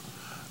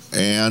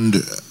 and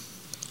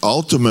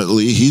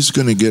ultimately he's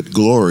going to get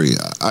glory.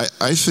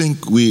 I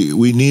think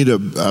we need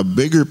a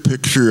bigger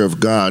picture of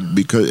God,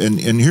 because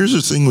and here's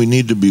the thing we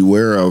need to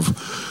beware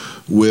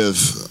of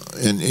with,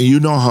 and you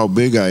know how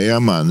big I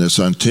am on this,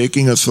 on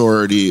taking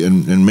authority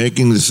and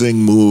making the thing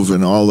move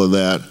and all of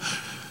that.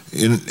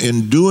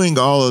 In doing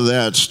all of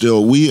that,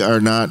 still, we are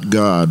not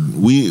God.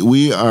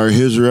 We are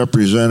his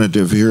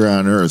representative here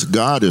on earth.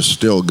 God is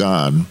still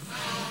God.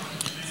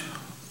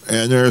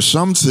 And there are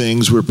some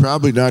things we're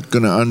probably not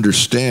going to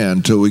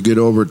understand till we get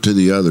over to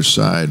the other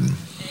side.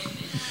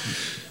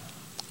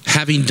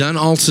 Having done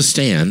all to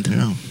stand,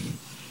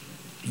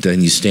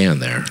 then you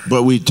stand there.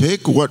 But we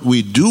take what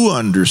we do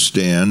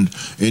understand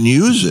and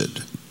use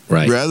it.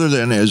 Right. Rather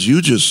than, as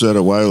you just said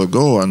a while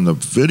ago on the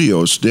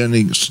video,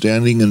 standing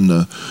in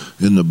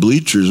the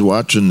bleachers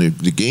watching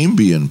the game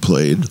being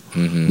played,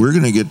 we're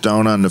going to get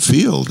down on the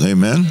field.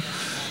 Amen?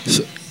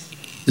 So,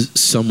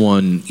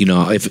 someone,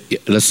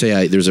 if let's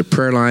say there's a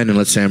prayer line, and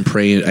let's say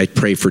I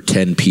pray for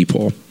 10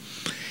 people.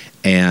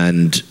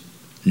 and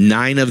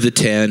 9 of the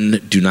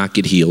 10 do not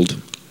get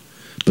healed,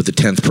 but the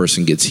 10th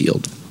person gets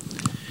healed.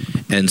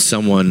 And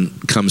someone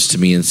comes to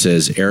me and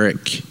says,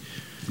 Eric,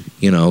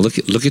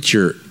 look at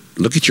your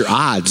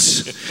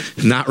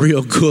odds. Not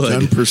real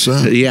good.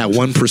 10%. Yeah,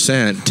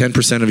 1%.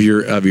 10%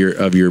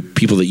 of your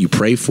people that you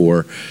pray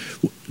for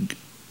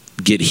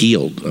get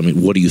healed. I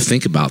mean, what do you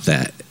think about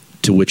that?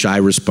 To which I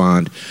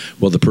respond,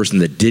 well, the person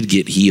that did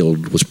get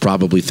healed was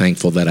probably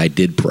thankful that I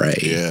did pray.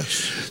 Yes.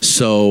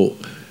 So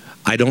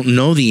I don't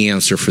know the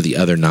answer for the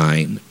other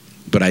 9,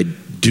 but I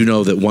do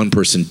know that one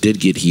person did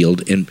get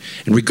healed, and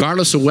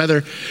regardless of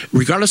whether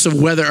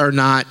or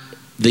not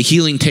the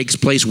healing takes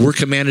place, we're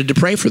commanded to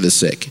pray for the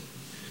sick.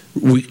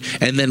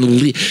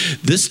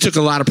 This took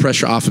a lot of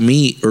pressure off of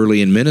me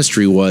early in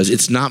ministry.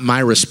 It's not my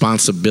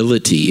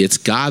responsibility, it's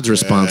God's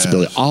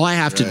responsibility. All I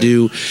have to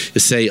do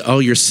is say, oh,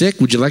 you're sick,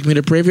 would you like me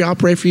to pray for you? I'll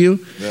pray for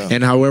you.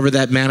 And however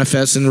that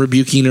manifests in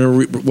rebuking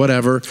or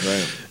whatever,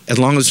 as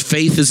long as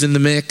faith is in the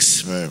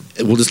mix,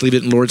 we'll just leave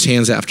it in the Lord's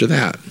hands after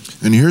that.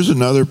 And here's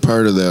another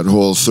part of that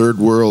whole third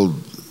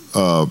world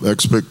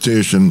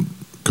expectation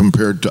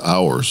compared to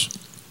ours.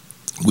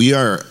 We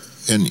are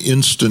an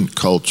instant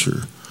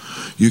culture.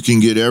 You can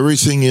get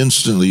everything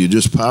instantly. You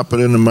just pop it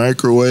in the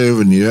microwave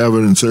and you have it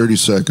in 30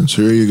 seconds.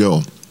 Here you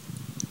go.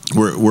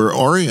 We're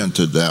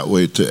oriented that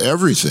way to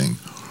everything.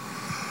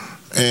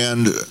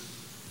 And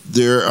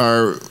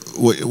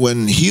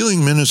when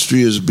healing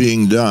ministry is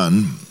being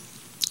done,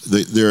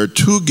 there are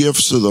 2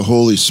 gifts of the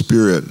Holy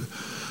Spirit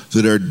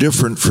that are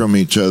different from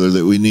each other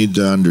that we need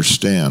to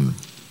understand.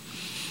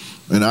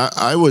 And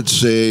I would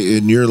say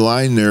in your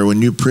line there,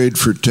 when you prayed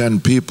for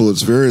 10 people,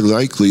 it's very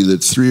likely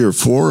that 3 or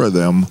 4 of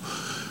them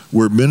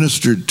were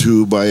ministered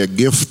to by a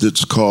gift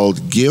that's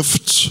called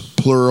gifts,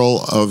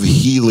 plural, of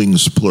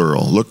healings,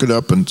 plural. Look it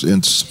up in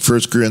 1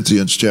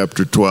 Corinthians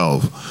chapter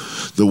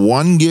 12. The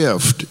one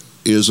gift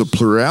is a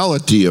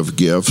plurality of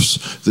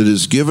gifts that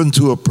is given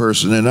to a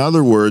person. In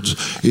other words,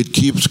 it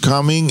keeps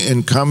coming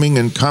and coming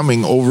and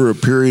coming over a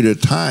period of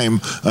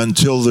time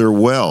until they're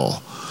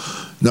well.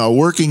 Now,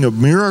 working of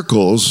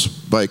miracles,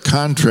 by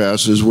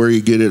contrast, is where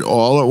you get it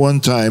all at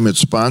one time. It's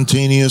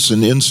spontaneous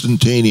and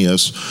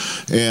instantaneous.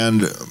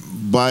 And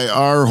by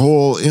our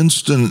whole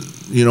instant,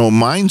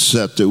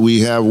 mindset that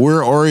we have,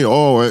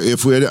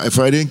 if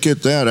I didn't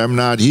get that, I'm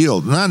not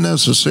healed. Not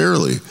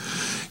necessarily.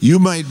 You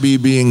might be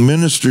being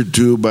ministered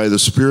to by the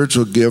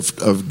spiritual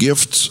gift of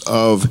gifts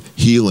of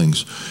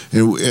healings.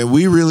 And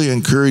we really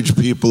encourage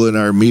people in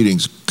our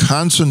meetings,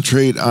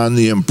 concentrate on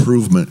the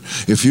improvement.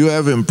 If you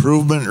have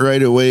improvement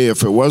right away,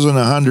 if it wasn't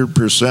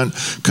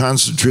 100%,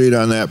 concentrate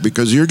on that,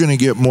 because you're going to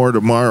get more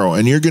tomorrow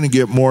and you're going to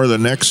get more the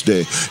next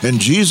day. And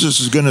Jesus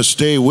is going to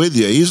stay with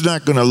you. He's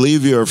not going to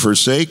leave you or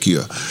forsake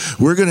you.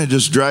 We're going to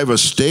just drive a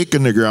stake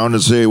in the ground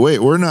and say, wait,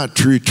 we're not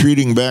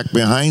retreating back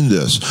behind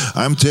this.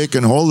 I'm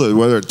taking hold of it,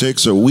 whether it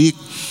takes a week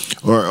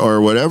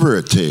or whatever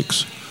it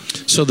takes.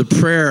 So the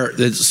prayer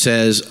that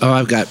says, oh,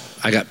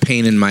 I got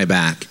pain in my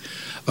back.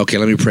 Okay,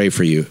 let me pray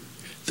for you.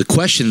 The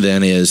question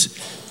then is,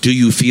 do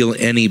you feel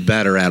any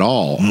better at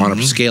all on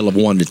a scale of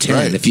 1 to 10?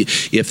 Right.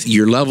 If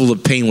your level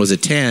of pain was a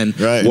 10,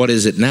 what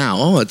is it now?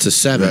 Oh, it's a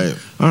 7. Right.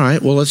 All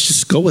right, well, let's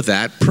just go with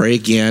that. Pray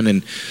again,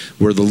 and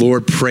where the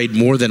Lord prayed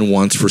more than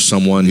once for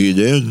someone He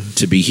did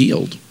to be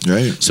healed.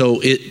 Right.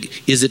 So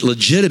is it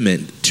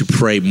legitimate to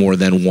pray more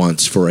than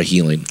once for a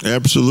healing?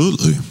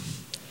 Absolutely.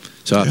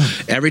 So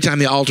every time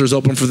the altar is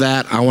open for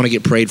that, I want to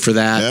get prayed for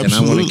that.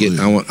 Absolutely. And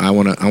I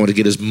want to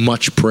get as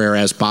much prayer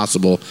as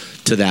possible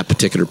to that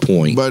particular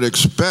point. But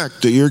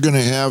expect that you're going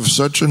to have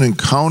such an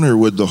encounter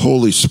with the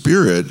Holy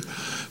Spirit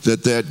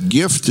that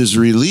gift is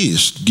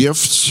released.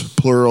 Gifts,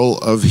 plural,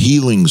 of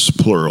healings,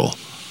 plural.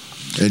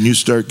 And you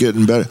start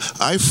getting better.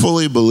 I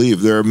fully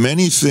believe there are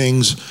many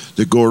things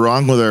that go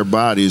wrong with our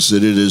bodies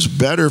that it is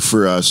better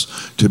for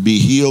us to be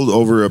healed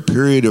over a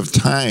period of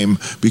time,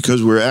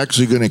 because we're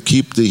actually going to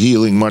keep the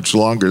healing much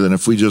longer than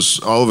if we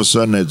just all of a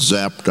sudden it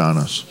zapped on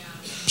us.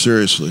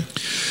 Seriously.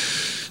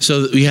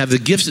 So we have the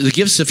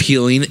gifts of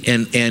healing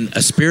and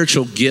a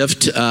spiritual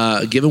gift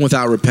given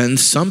without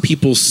repentance. Some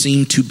people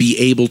seem to be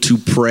able to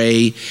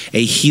pray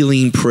a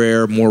healing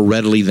prayer more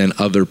readily than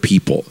other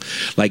people.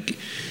 Like,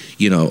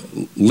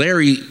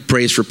 Larry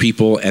prays for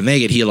people and they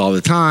get healed all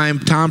the time.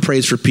 Tom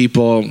prays for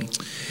people,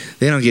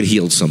 they don't get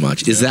healed so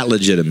much. Is that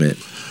legitimate?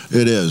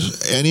 It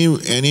is.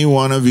 Any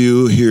one of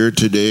you here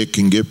today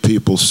can get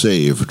people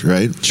saved,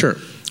 right? Sure.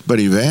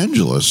 But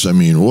evangelists,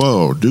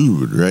 whoa,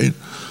 dude, right?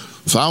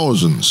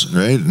 Thousands,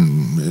 right?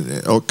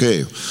 And,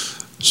 okay.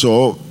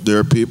 So there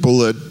are people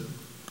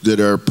that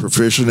are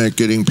proficient at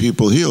getting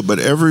people healed, but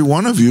every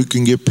one of you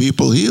can get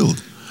people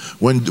healed.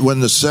 When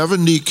the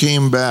 70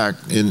 came back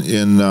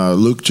in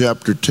Luke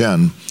chapter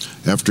 10,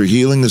 after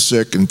healing the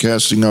sick and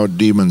casting out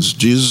demons,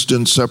 Jesus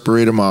didn't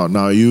separate them out.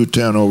 Now you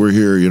 10 over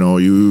here,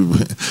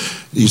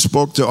 he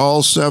spoke to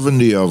all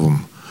 70 of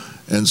them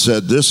and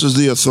said, this is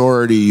the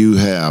authority you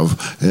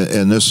have,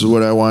 and this is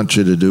what I want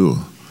you to do.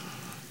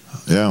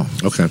 Yeah.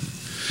 Okay.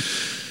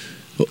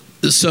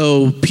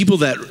 So people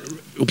that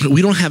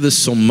we don't have this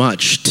so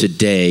much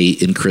today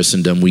in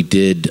Christendom. We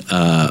did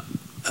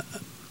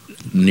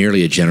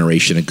nearly a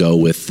generation ago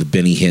with the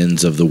Benny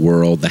Hinns of the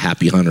world, the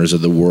Happy Hunters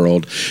of the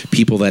world,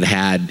 people that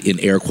had, in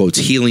air quotes,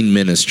 healing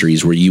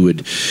ministries where you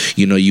would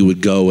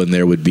go and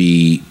there would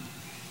be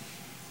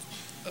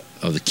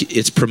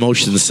it's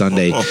promotion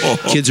Sunday.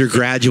 Kids are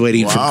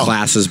graduating from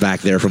classes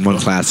back there, from one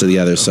class to the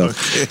other, so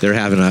they're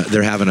having a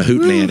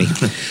hootenanny.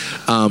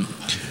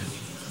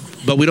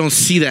 But we don't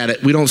see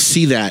that. We don't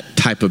see that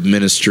type of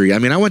ministry. I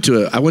mean, I went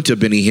to a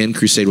Benny Hinn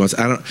crusade once.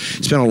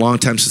 It's been a long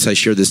time since I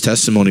shared this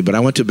testimony, but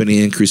I went to a Benny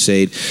Hinn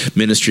crusade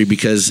ministry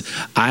because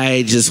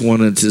I just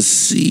wanted to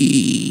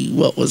see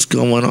what was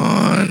going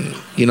on.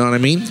 You know what I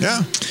mean?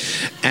 Yeah.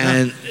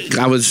 And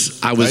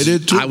I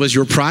did too. I was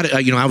your product.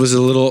 I was a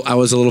little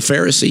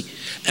Pharisee,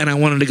 and I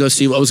wanted to go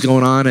see what was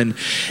going on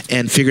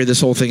and figure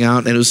this whole thing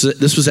out. And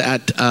this was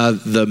at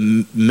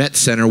the Met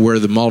Center where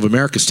the Mall of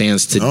America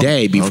stands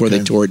today, before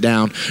they tore it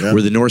down,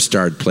 where the North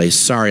Star place.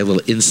 Sorry, a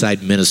little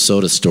inside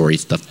Minnesota story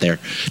stuff there,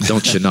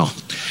 don't you know?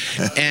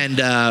 And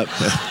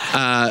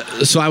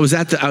so I was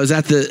at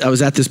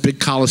this big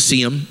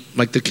Coliseum,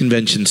 like the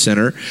convention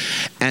center,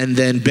 and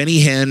then Benny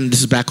Hinn.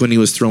 This is back when he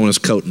was throwing his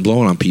coat and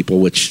blowing on people,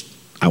 which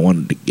I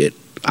wanted to get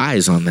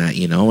eyes on that,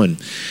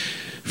 and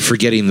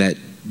forgetting that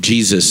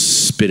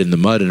Jesus spit in the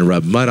mud and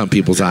rubbed mud on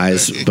people's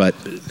eyes.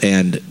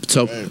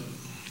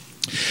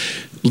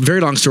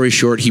 Very long story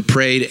short, he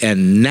prayed,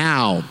 and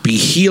now be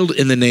healed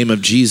in the name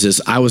of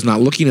Jesus. I was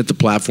not looking at the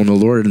platform. The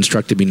Lord had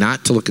instructed me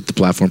not to look at the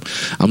platform.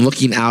 I'm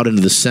looking out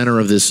into the center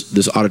of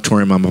this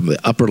auditorium. I'm on the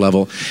upper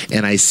level,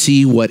 and I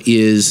see what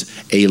is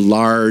a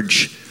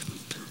large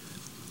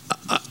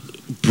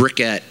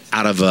briquette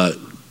out of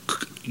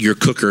your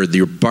cooker,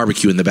 your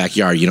barbecue in the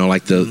backyard,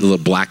 like the little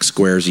black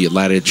squares you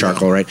light it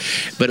charcoal, right?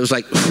 But it was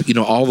like,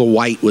 all the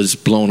white was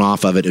blown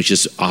off of it. It was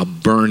just a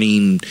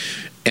burning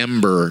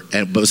ember, but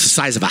it was the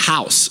size of a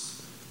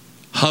house,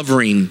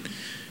 hovering.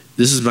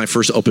 This is my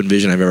first open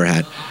vision I've ever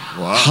had.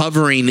 Wow.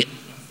 Hovering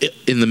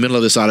in the middle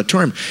of this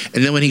auditorium.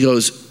 And then when he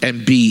goes,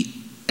 and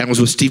I was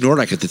with Steve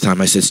Nordyke at the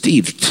time. I said,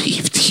 Steve.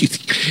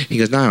 He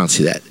goes, no, I don't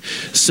see that.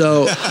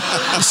 So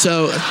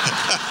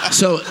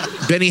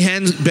Benny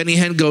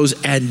Hinn goes,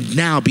 and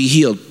now be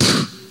healed.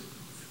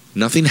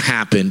 Nothing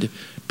happened,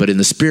 but in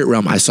the spirit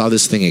realm, I saw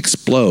this thing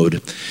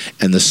explode,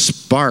 and the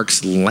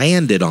sparks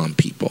landed on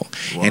people.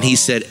 Wow. And he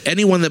said,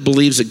 anyone that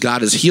believes that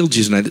God has healed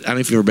you, and I don't know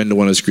if you've ever been to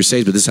one of his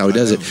crusades, but this is how he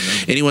does it.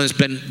 Anyone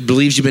that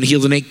believes you've been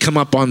healed, and they come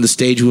up on the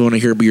stage, we want to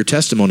hear your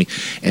testimony.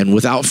 And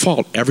without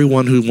fault,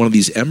 everyone who one of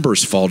these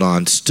embers fell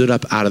on stood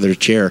up out of their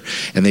chair,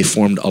 and they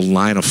formed a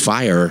line of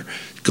fire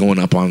going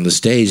up on the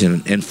stage.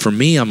 And for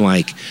me, I'm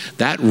like,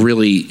 it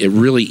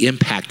really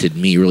impacted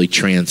me, really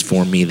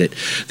transformed me,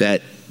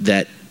 that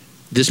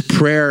this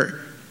prayer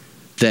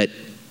that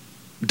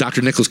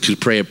Dr. Nichols could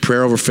pray, a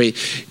prayer over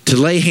faith, to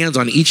lay hands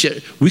on each.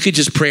 We could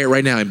just pray it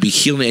right now and be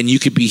healed, and you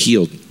could be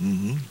healed.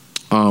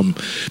 Mm-hmm.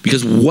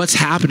 Because what's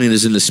happening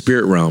is in the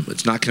spirit realm.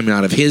 It's not coming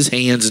out of his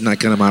hands. It's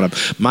not coming out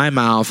of my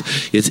mouth.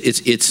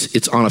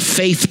 It's on a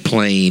faith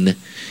plane.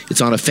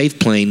 It's on a faith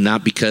plane,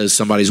 not because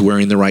somebody's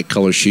wearing the right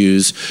color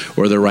shoes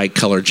or the right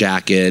color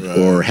jacket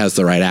or has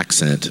the right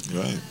accent.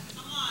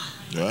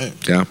 Right.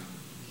 Yeah.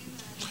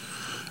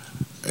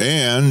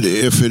 And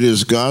if it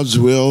is God's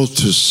will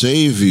to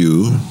save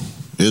you,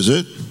 is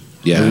it?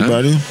 Yeah.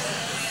 Everybody?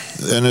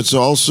 And it's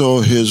also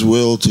his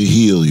will to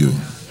heal you.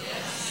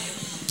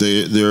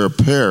 They're a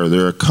pair.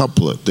 They're a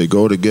couplet. They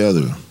go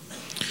together.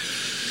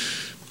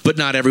 But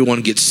not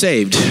everyone gets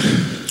saved.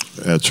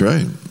 That's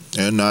right.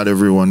 And not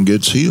everyone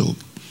gets healed.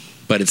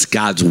 But it's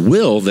God's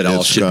will that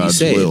all should be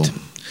saved. Will.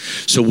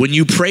 So when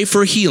you pray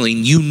for healing,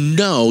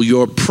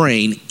 you're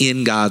praying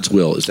in God's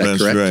will. Is that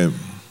correct? That's right.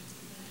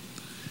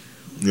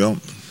 Yep.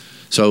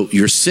 So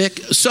you're sick.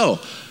 So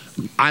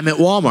I'm at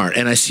Walmart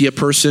and I see a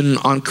person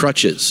on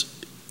crutches.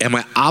 Am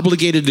I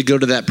obligated to go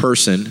to that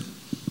person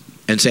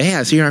and say, hey,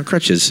 I see you're on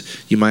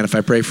crutches. You mind if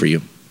I pray for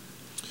you?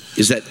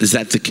 Is that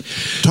the...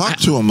 Talk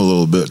to him a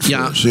little bit first.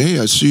 Yeah. Hey,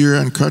 I see you're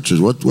on crutches.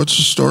 What's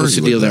the story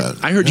with that?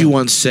 I heard you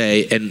once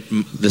say, and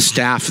the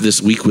staff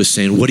this week was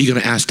saying, what are you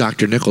going to ask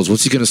Dr. Nichols?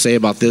 What's he going to say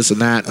about this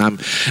and that?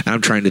 And I'm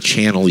trying to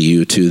channel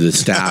you to the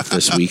staff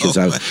this week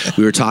as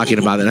we were talking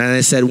about it. And I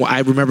said, well,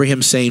 I remember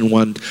him saying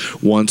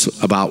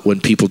once about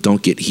when people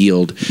don't get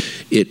healed,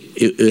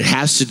 it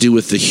has to do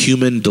with the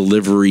human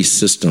delivery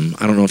system.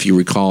 I don't know if you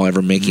recall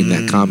ever making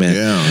that comment.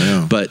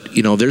 Yeah. But,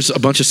 there's a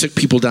bunch of sick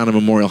people down at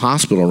Memorial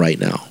Hospital right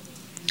now.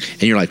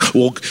 And you're like,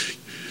 well,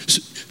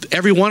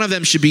 every one of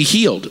them should be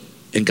healed.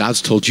 And God's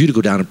told you to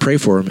go down and pray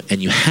for them,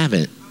 and you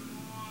haven't.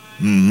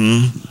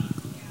 Mm-hmm.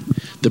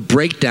 The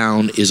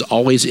breakdown is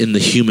always in the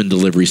human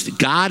delivery.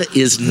 God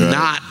is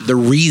not the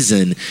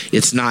reason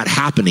it's not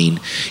happening.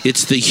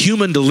 It's the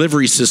human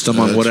delivery system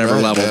on whatever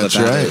level that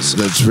is.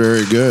 That's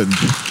very good.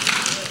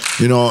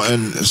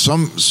 And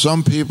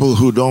some people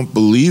who don't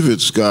believe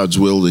it's God's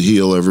will to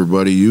heal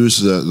everybody use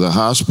the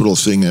hospital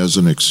thing as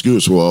an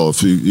excuse. Well,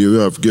 if you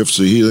have gifts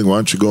of healing, why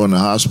don't you go in the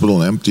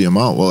hospital and empty them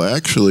out? Well,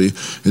 actually,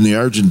 in the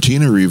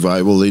Argentina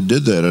revival, they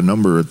did that a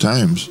number of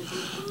times.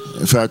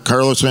 In fact,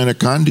 Carlos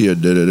Anacondia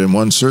did it in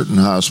one certain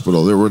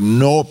hospital. There were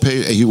no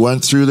he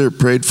went through there,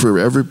 prayed for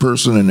every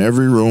person in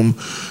every room,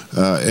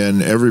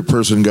 and every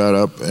person got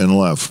up and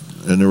left.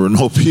 And there were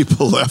no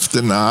people left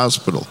in the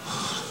hospital.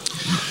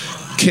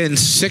 Can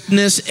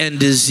sickness and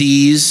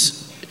disease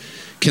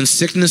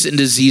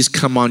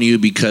come on you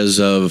because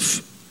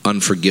of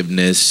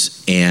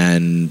unforgiveness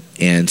and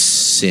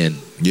sin?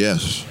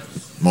 Yes,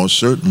 most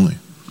certainly.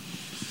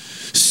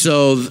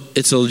 So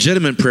it's a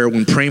legitimate prayer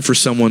when praying for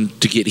someone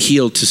to get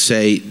healed to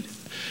say,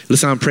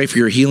 listen, I'm praying for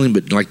your healing,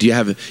 but like, do you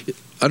have,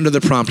 under the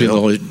prompting of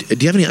the Lord, do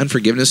you have any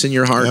unforgiveness in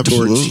your heart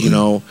Absolutely.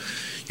 towards,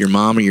 your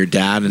mom or your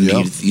dad, and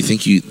you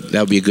think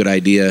that would be a good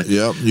idea?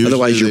 Yep.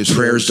 Otherwise, your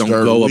prayers don't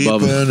go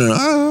above.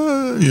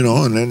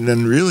 And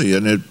then really,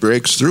 and it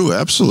breaks through.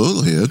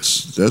 Absolutely,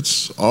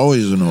 that's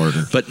always in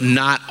order. But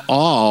not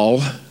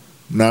all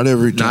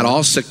every time. Not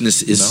all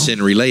sickness is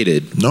sin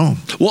related. No.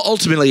 Well,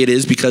 ultimately, it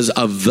is because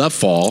of the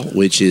fall,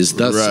 which is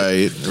the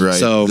sin. Right.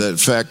 So the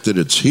fact that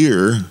it's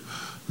here.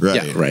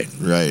 Right. Yeah, right.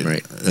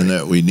 And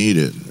that we need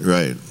it.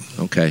 Right.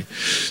 Okay.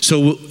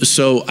 So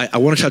I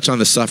want to touch on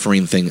the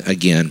suffering thing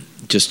again,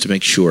 just to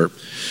make sure.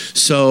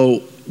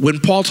 So when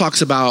Paul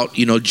talks about,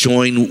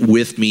 join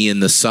with me in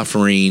the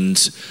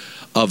sufferings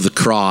of the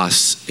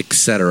cross,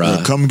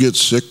 etc. Come get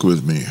sick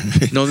with me.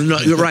 No,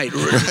 you're right.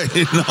 No,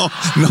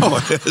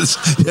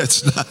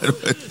 it's not.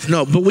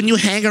 No, but when you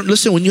hang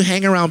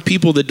around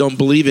people that don't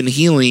believe in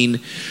healing,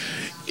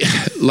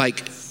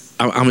 like,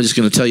 I'm just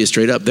going to tell you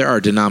straight up, there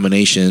are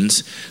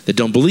denominations that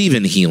don't believe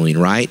in healing,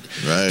 right?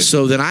 Right.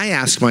 So then I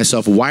ask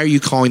myself, why are you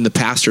calling the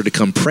pastor to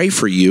come pray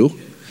for you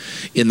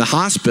in the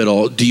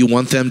hospital? Do you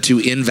want them to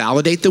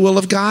invalidate the will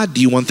of God? Do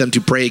you want them to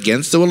pray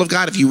against the will of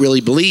God? If you really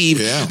believe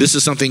this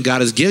is something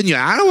God has given you,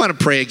 I don't want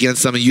to pray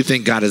against something you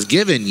think God has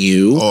given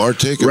you. Or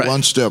take it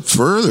one step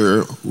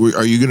further.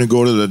 Are you going to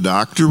go to the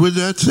doctor with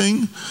that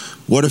thing?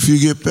 What if you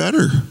get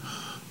better?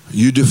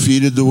 You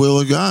defeated the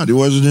will of God. It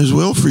wasn't His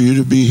will for you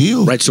to be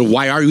healed. Right, so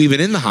why are you even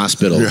in the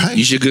hospital? Right.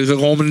 You should go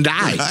home and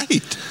die.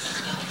 Right.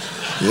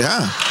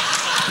 Yeah.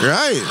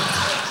 Right.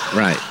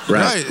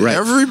 Right.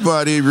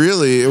 Everybody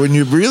really, when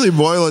you really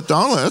boil it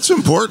down, that's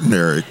important,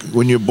 Eric.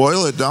 When you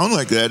boil it down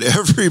like that,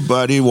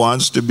 everybody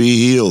wants to be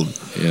healed.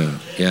 Yeah.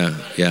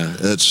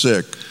 That's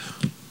sick.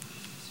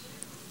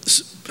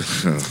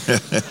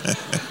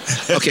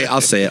 Okay,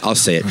 I'll say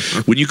it.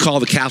 When you call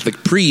the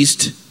Catholic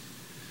priest,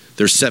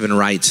 there's 7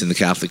 rites in the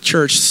Catholic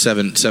Church,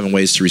 seven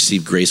ways to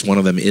receive grace. One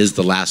of them is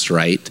the last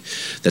rite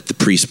that the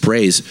priest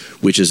prays,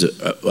 which is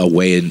a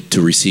way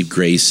to receive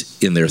grace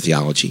in their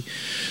theology.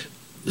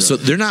 Right. So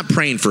they're not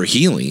praying for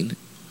healing.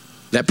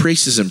 That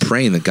priest isn't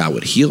praying that God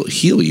would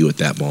heal you at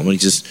that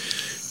moment. He's just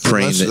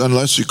praying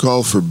unless you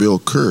call for Bill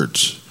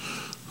Kurtz,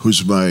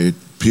 who's my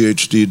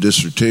PhD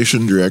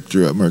dissertation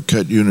director at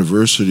Marquette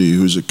University,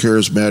 who's a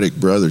charismatic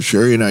brother.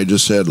 Sherry and I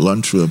just had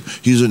lunch with him.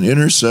 He's an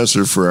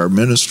intercessor for our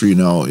ministry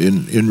now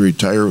in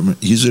retirement.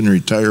 He's in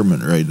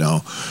retirement right now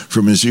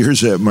from his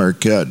years at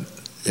Marquette.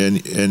 And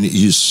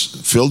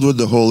he's filled with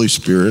the Holy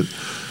Spirit,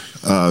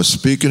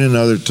 speaking in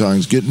other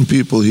tongues, getting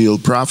people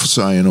healed,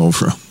 prophesying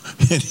over them.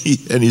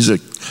 And he's a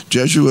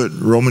Jesuit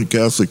Roman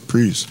Catholic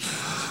priest.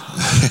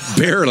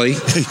 Barely.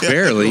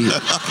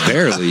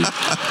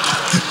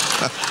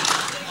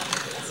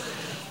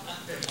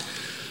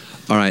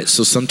 All right,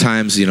 so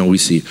sometimes, we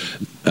see,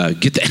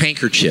 get the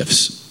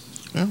handkerchiefs.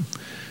 Yeah.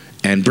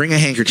 And bring a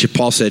handkerchief.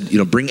 Paul said,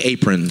 bring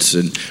aprons,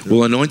 and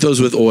we'll anoint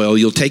those with oil.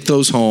 You'll take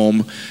those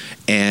home,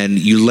 and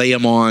you lay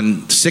them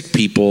on sick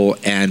people,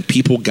 and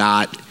people we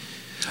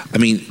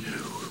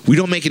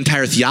don't make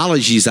entire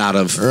theologies out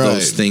of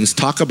those things.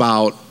 Talk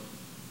about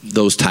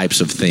those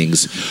types of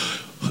things.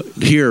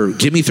 Here,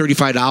 give me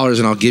 $35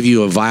 and I'll give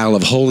you a vial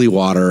of holy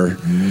water.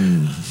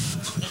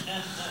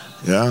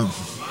 Yeah.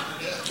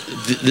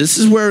 This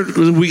is where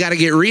we got to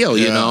get real,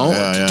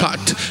 Yeah.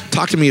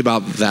 Talk to me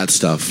about that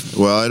stuff.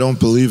 Well, I don't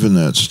believe in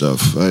that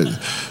stuff.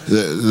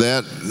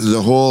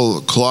 The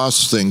whole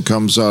cloth thing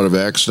comes out of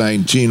Acts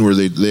 19, where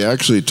they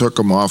actually took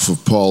them off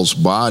of Paul's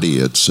body,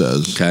 it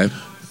says. Okay.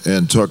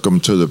 And took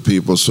them to the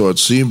people. So it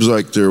seems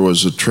like there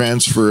was a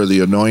transfer of the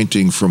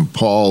anointing from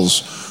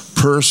Paul's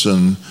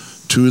person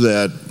to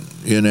that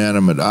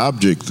inanimate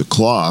object, the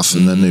cloth,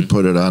 and then they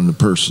put it on the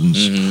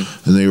persons, and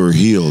they were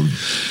healed.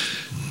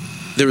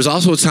 There was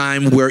also a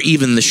time where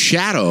even the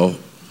shadow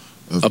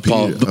of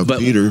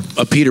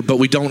Peter, but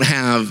we don't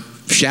have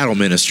shadow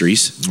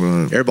ministries.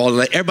 Right.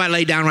 Everybody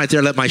lay down right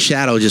there. Let my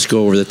shadow just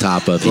go over the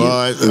top of you.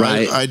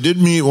 I did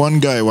meet one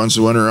guy once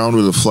who went around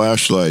with a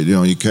flashlight.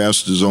 He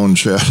cast his own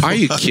shadow. Are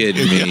you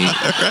kidding me?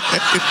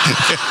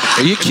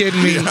 Are you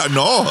kidding me? Yeah,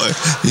 no,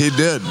 he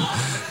did.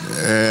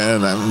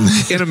 And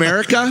in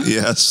America?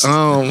 Yes.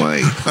 Oh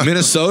my!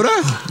 Minnesota?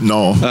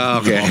 No. Oh,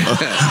 okay. No.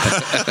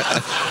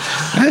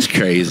 That's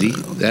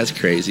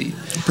crazy.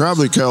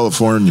 Probably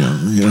California.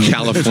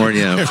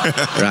 California.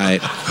 Right.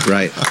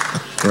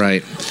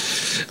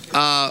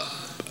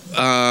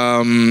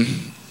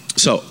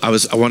 So I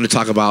wanted to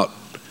talk about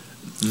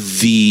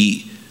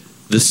the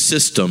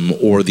system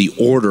or the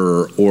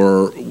order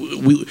or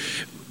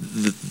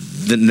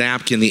the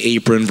napkin, the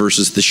apron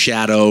versus the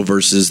shadow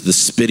versus the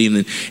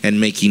spitting and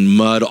making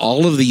mud,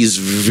 all of these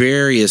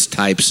various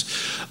types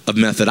of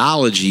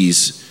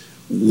methodologies,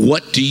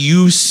 what do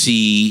you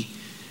see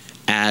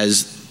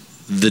as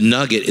the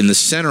nugget in the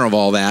center of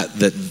all that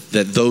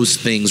those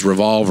things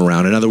revolve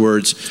around? In other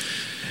words,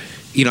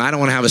 I don't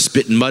want to have a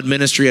spit and mud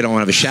ministry. I don't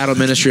want to have a shadow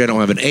ministry. I don't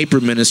want to have an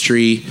apron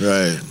ministry.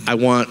 Right. I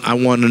want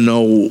to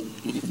know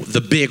the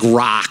big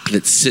rock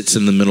that sits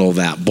in the middle of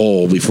that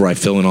bowl before I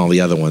fill in all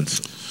the other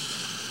ones.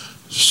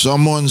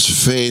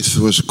 Someone's faith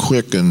was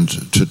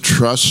quickened to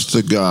trust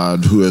the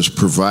God who has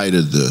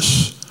provided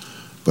this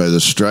by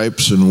the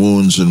stripes and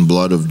wounds and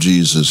blood of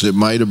Jesus. It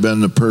might have been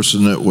the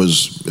person that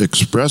was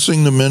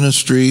expressing the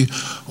ministry,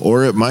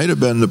 or it might have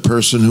been the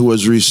person who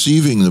was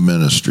receiving the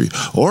ministry,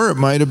 or it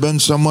might have been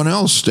someone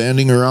else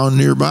standing around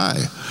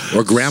nearby.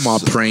 Or grandma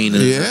praying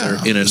in another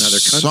country.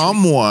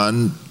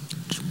 Someone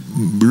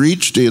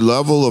reached a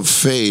level of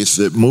faith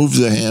that moved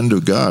the hand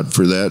of God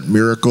for that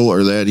miracle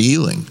or that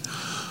healing.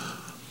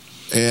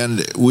 And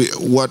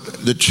what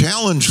the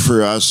challenge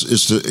for us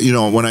is to,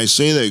 when I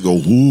say they go,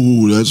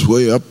 ooh, that's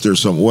way up there.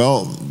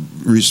 Well,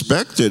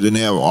 respect it and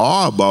have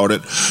awe about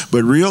it,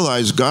 but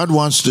realize God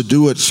wants to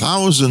do it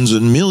thousands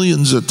and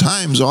millions of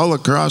times all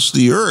across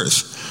the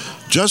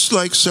earth, just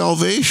like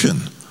salvation.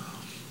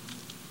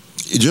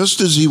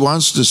 Just as he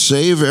wants to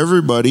save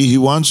everybody, he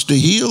wants to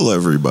heal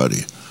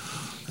everybody.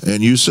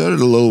 And you said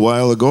it a little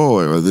while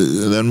ago.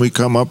 Then we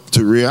come up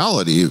to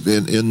reality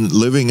in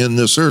living in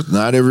this earth.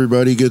 Not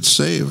everybody gets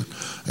saved,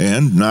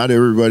 and not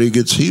everybody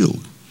gets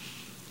healed.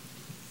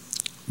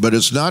 But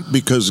it's not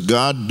because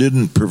God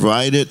didn't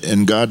provide it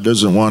and God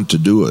doesn't want to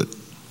do it.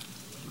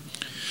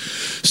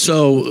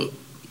 So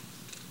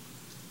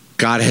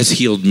God has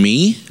healed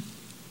me,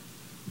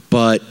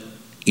 but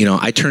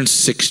I turned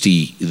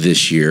 60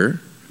 this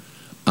year,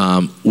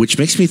 which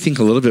makes me think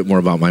a little bit more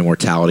about my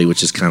mortality,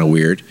 which is kind of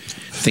weird.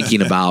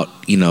 Thinking about,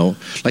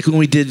 like when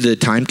we did the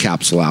time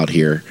capsule out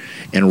here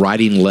and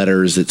writing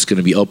letters that's going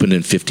to be opened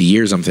in 50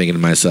 years, I'm thinking to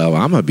myself,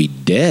 I'm going to be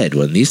dead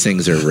when these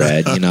things are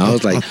read,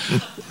 It's like,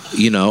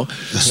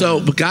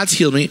 So, but God's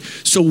healed me.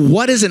 So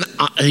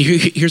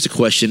here's a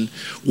question.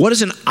 What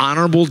is an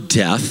honorable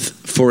death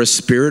for a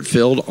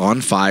spirit-filled, on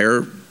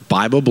fire,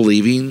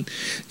 Bible-believing,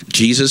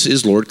 Jesus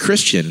is Lord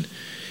Christian?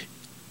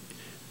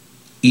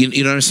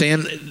 You know what I'm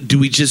saying?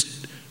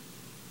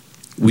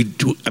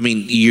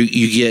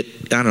 You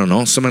get, I don't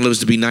know, someone lives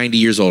to be 90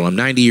 years old. I'm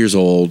 90 years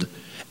old.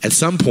 At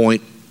some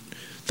point,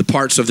 the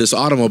parts of this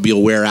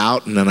automobile wear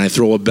out, and then I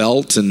throw a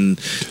belt, and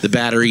the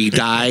battery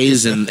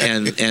dies, and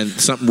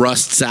something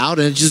rusts out,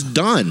 and it's just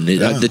done.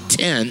 Yeah. The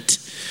tent,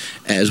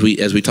 as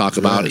we talk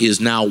about, is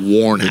now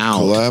worn out.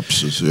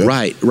 Collapses. Yeah.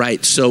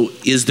 Right. So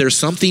is there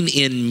something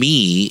in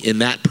me, in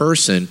that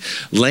person,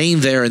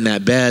 laying there in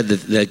that bed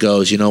that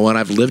goes, you know what,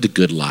 I've lived a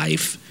good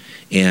life,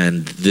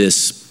 and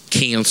this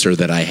cancer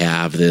that I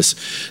have, this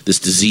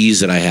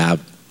disease that I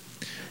have,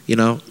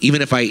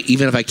 even if I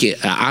can't,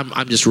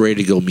 I'm just ready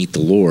to go meet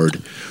the Lord.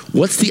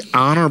 What's the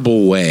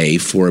honorable way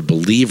for a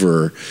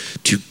believer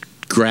to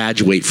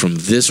graduate from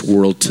this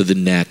world to the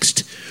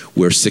next,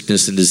 where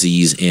sickness and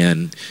disease,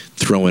 and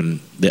throw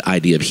in the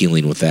idea of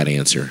healing with that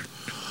answer?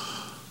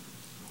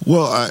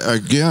 Well,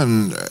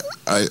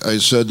 I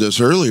said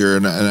this earlier,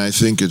 and I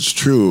think it's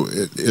true.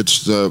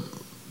 It's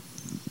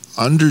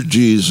under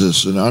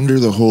Jesus and under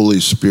the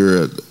Holy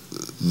Spirit,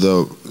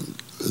 the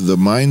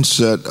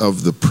mindset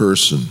of the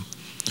person.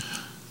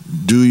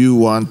 Do you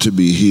want to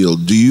be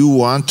healed? Do you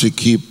want to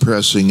keep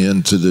pressing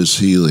into this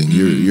healing?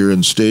 You're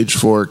in stage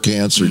 4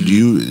 cancer. Do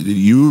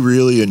you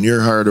really, in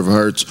your heart of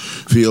hearts,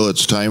 feel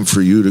it's time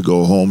for you to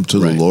go home to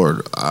the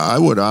Lord? I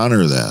would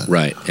honor that.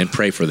 Right, and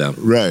pray for them.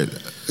 Right.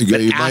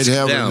 But you might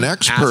have the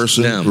next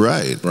person,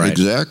 right,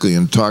 exactly,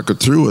 and talk it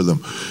through with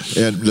them.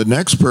 And the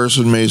next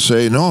person may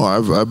say, no,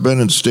 I've been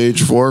in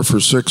stage 4 for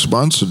 6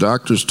 months. The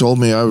doctors told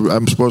me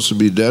I'm supposed to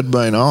be dead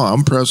by now.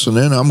 I'm pressing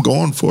in. I'm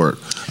going for it.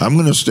 I'm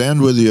going to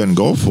stand with you and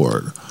go for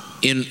it.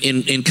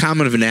 In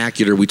common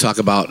vernacular, we talk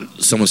about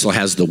someone still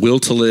has the will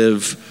to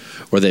live,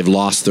 or they've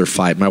lost their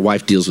fight. My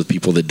wife deals with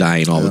people that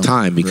dying all the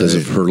time because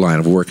of her line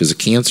of work as a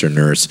cancer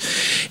nurse,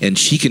 and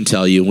she can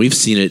tell you, and we've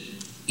seen it,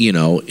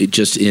 it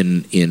just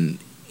in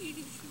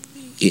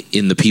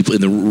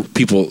the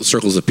people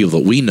circles of people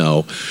that we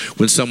know,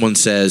 when someone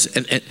says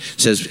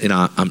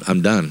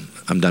I'm done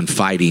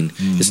fighting.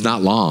 Mm-hmm. It's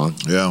not long.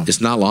 Yeah.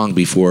 It's not long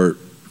before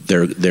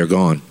they're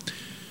gone.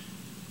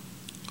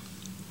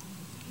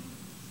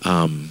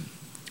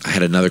 I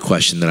had another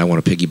question that I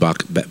want to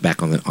piggyback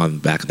back on the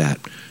back of that.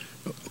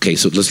 Okay,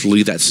 so let's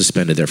leave that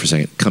suspended there for a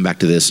second. Come back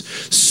to this.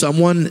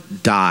 Someone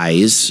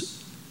dies.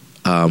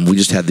 We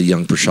just had the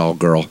young Prashal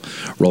girl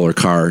roll her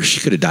car. She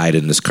could have died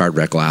in this car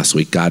wreck last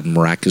week. God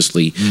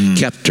miraculously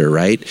kept her,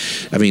 right?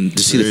 I mean,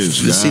 to see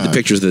the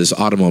pictures of this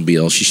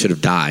automobile, she should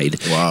have died.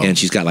 Wow. And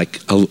she's got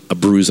like a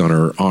bruise on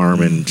her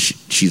arm, and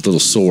she's a little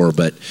sore,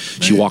 but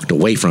she walked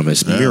away from it.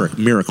 It's a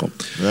miracle.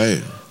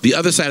 Right. The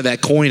other side of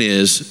that coin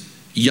is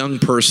young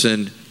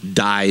person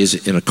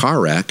dies in a car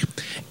wreck,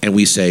 and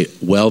we say,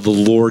 well, the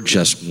Lord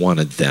just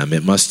wanted them.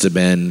 It must have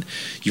been,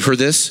 you've heard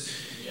this?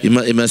 It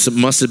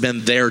must have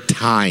been their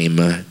time.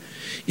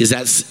 Is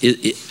that,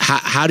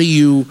 how do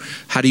you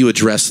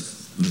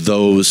address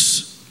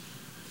those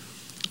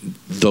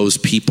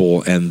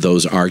people and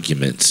those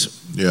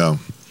arguments? Yeah.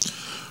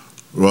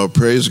 Well,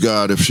 praise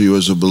God. If she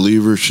was a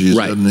believer, she's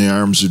in the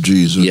arms of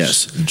Jesus.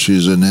 Yes. And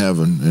she's in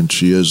heaven, and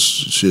she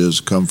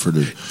is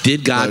comforted.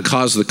 Did God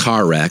cause the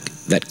car wreck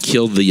that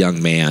killed the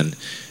young man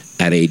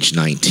at age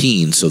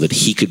 19 so that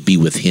he could be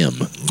with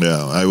him?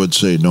 Yeah, I would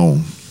say no.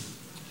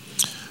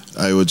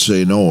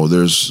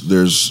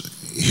 There's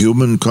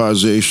human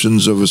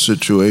causations of a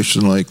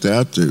situation like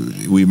that.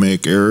 We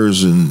make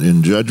errors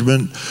in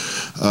judgment.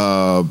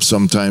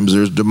 Sometimes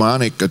there's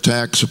demonic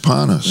attacks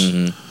upon us.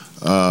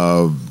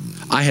 Mm-hmm.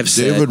 I have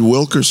said David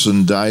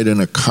Wilkerson died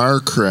in a car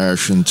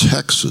crash in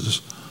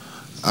Texas.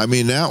 I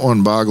mean, that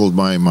one boggled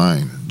my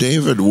mind.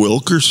 David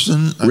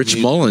Wilkerson? Rich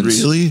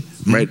Mullins. Really?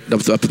 Right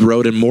up the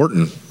road in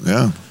Morton.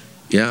 Yeah.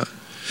 Yeah.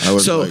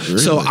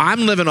 So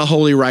I'm living a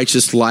holy,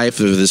 righteous life.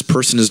 This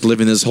person is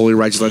living this holy,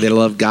 righteous life. They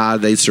love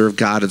God. They serve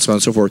God, and so on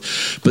and so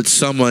forth. But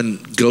someone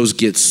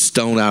gets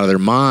stoned out of their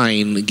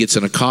mind, gets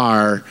in a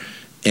car,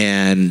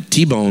 and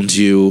T-bones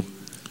you.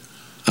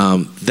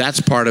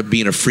 That's part of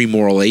being a free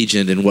moral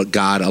agent and what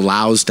God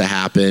allows to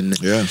happen.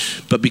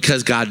 Yes. But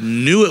because God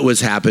knew it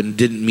was happening,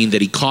 didn't mean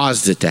that he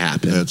caused it to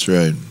happen. That's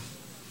right.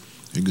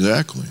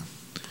 Exactly.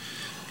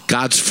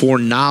 God's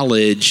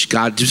foreknowledge,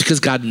 just because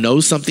God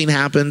knows something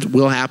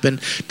will happen,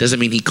 doesn't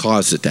mean he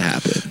caused it to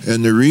happen.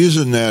 And the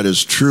reason that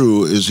is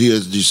true is he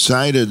has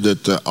decided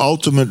that the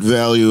ultimate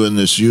value in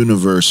this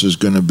universe is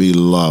going to be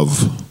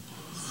love.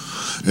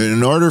 And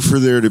in order for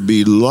there to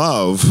be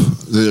love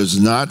that is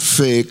not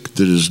fake,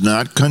 that is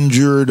not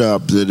conjured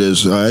up, that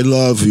is, I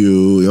love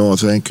you,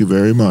 thank you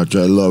very much,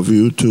 I love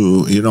you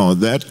too,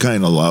 that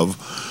kind of love.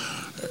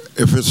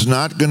 If it's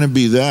not going to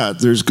be that,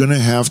 there's going to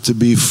have to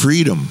be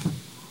freedom.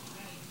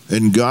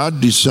 And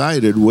God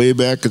decided way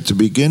back at the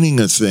beginning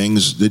of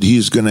things that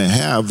he's going to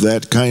have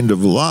that kind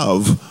of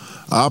love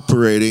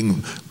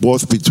operating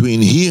both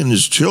between he and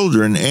his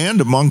children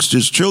and amongst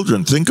his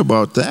children. Think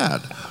about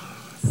that.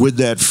 With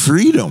that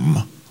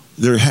freedom,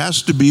 there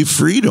has to be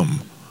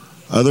freedom.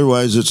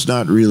 Otherwise, it's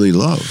not really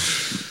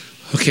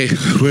love. Okay,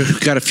 we've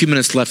got a few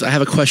minutes left. I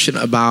have a question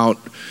about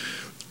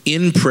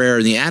in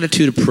prayer, the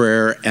attitude of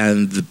prayer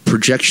and the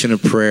projection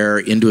of prayer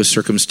into a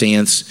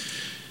circumstance,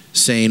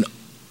 saying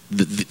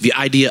the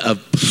idea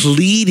of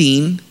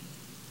pleading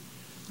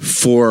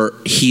for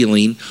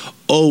healing,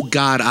 oh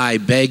God, I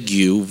beg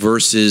you,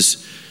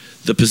 versus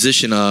the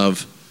position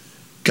of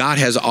God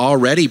has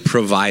already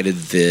provided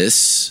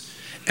this,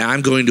 and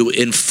I'm going to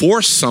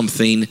enforce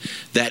something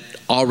that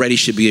already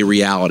should be a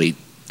reality.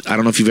 I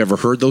don't know if you've ever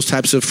heard those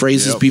types of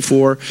phrases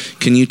before.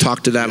 Can you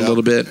talk to that a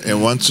little bit?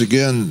 And once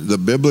again, the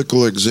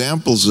biblical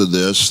examples of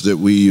this that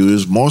we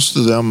use, most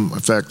of them, in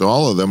fact,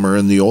 all of them are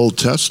in the Old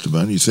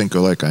Testament. You think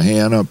of like a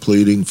Hannah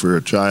pleading for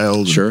a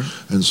child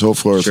and so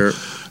forth. Sure.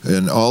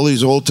 And all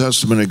these Old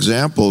Testament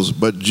examples,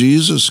 but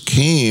Jesus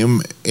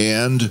came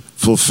and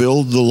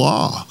fulfilled the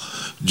law.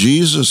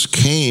 Jesus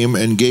came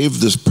and gave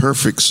this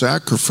perfect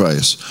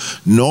sacrifice.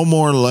 No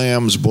more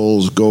lambs,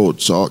 bulls,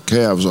 goats,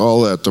 calves,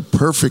 all that. The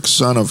perfect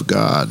Son of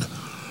God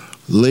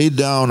laid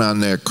down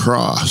on that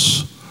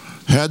cross,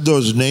 had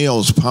those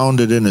nails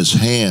pounded in his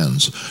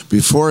hands.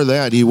 Before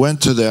that, he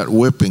went to that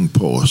whipping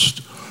post,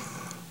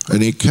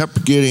 and he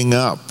kept getting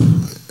up.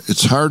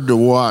 It's hard to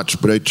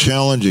watch, but I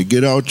challenge you,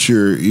 get out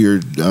your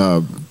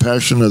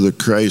Passion of the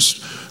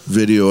Christ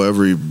video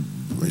every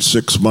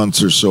 6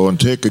 months or so and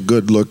take a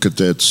good look at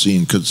that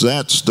scene, because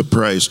that's the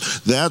price.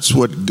 That's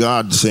what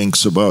God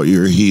thinks about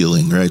your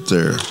healing right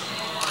there.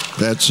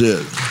 That's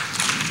it.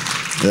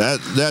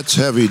 That's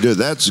heavy.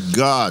 That's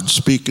God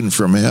speaking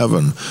from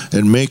heaven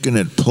and making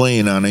it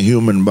plain on a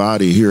human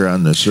body here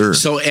on this earth.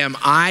 So am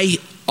I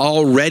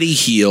already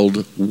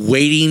healed,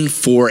 waiting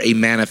for a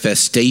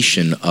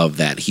manifestation of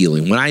that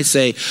healing? When I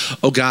say,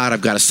 oh God,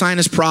 I've got a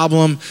sinus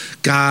problem,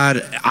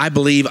 God, I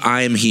believe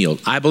I am healed.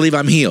 I believe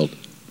I'm healed,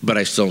 but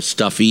I still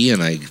stuffy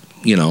and I,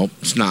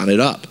 snot it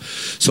up.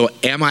 So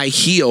am I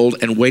healed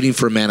and waiting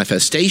for a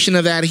manifestation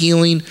of that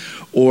healing,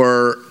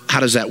 or how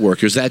does that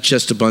work? Or is that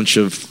just a bunch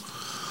of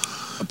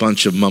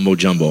mumbo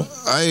jumbo?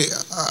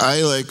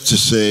 I like to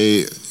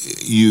say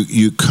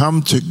you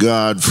come to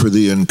God for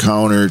the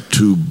encounter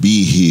to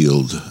be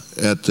healed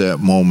at that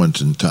moment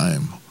in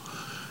time.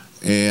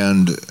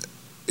 And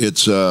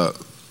it's a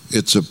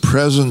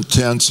present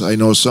tense. I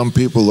know some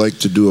people like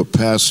to do a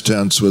past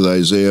tense with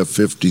Isaiah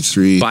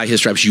 53. By his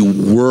stripes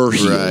you were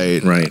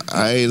healed. Right.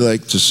 I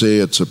like to say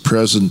it's a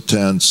present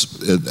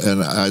tense,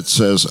 and it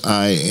says,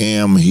 I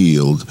am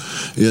healed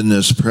in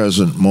this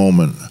present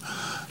moment.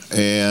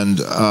 And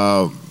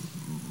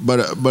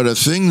but a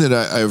thing that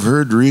I've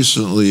heard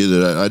recently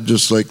that I'd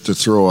just like to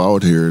throw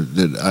out here,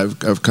 that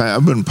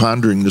I've been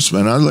pondering this,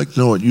 man. I'd like to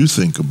know what you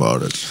think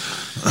about it.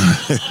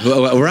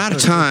 Well, we're out of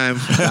time,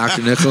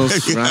 Dr.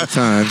 Nichols. We're out of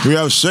time. We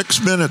have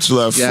 6 minutes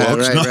left,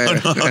 folks.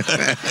 Right.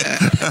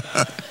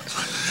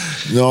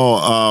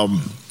 No,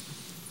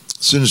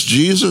 since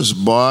Jesus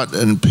bought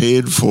and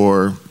paid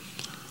for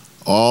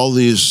all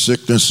these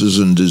sicknesses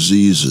and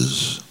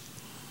diseases,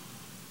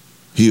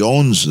 he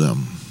owns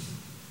them.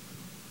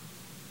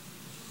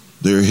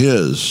 They're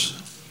his.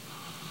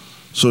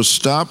 So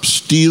stop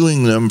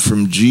stealing them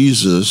from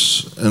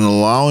Jesus and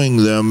allowing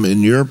them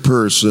in your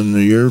person,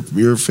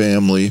 your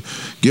family.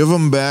 Give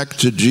them back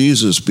to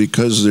Jesus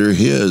because they're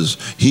his.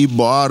 He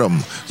bought them.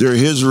 They're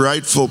his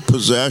rightful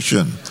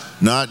possession,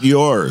 not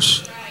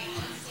yours.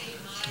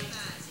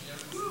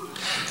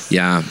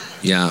 Yeah.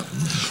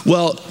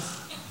 Well,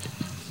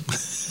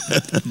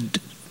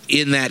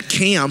 in that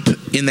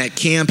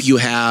camp you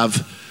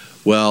have,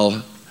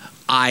 well,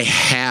 I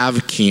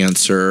have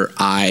cancer,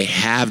 I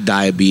have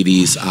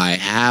diabetes, I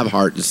have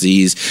heart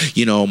disease,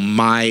 you know,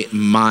 my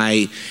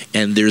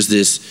and there's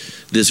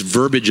this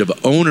verbiage of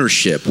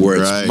ownership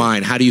where it's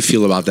mine. How do you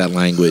feel about that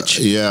language?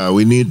 Yeah,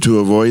 we need to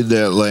avoid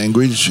that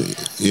language.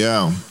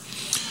 Yeah.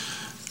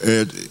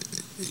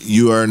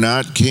 You are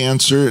not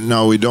cancer.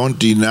 Now, we don't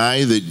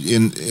deny that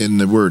in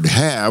the word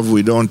have,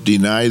 we don't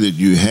deny that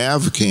you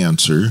have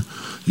cancer.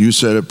 You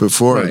said it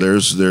before. Right.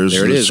 There's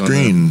the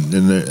screen,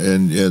 and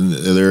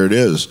there it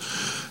is.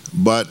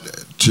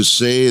 But to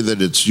say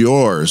that it's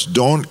yours,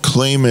 don't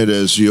claim it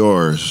as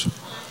yours.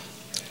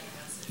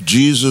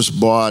 Jesus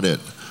bought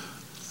it.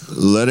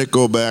 Let it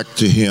go back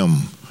to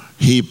him.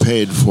 He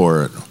paid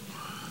for it.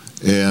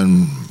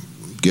 And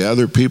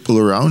gather people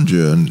around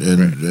you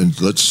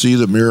and let's see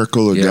the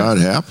miracle of God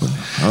happen.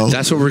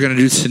 That's what we're going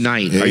to do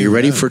tonight. Amen. Are you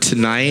ready for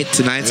tonight?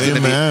 Tonight's going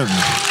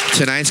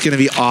to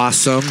be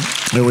awesome.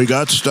 And we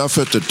got stuff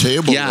at the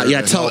table. Yeah.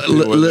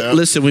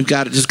 Listen, we've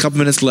got just a couple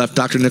minutes left.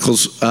 Dr.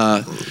 Nichols.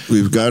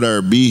 We've got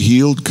our Be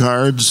Healed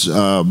cards.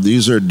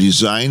 These are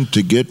designed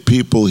to get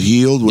people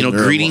healed.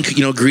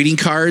 Greeting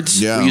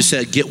cards. Yeah. Where you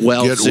said get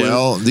well. Get soon.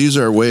 well. These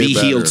are way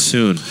better. Be healed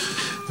soon.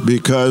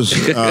 Because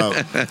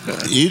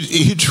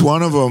each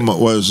one of them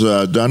was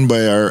done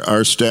by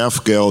our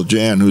staff gal,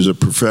 Jan, who's a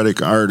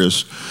prophetic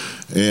artist.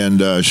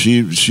 And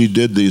she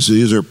did these.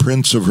 These are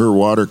prints of her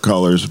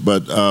watercolors.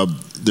 But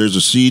there's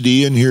a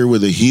CD in here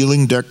with a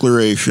healing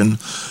declaration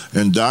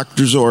and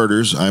doctor's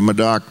orders. I'm a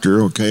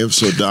doctor, okay?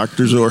 So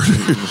doctor's orders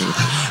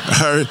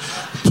are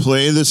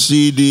play the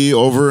CD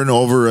over and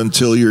over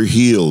until you're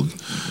healed.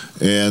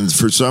 And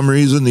for some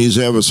reason, these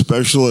have a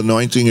special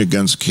anointing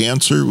against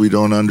cancer. We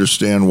don't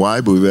understand why,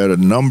 but we've had a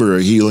number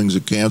of healings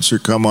of cancer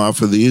come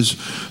off of these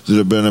that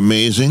have been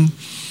amazing.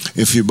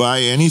 If you buy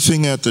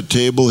anything at the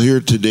table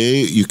here today,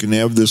 you can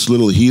have this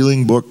little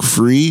healing book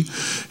free.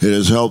 It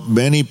has helped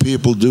many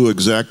people do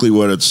exactly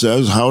what it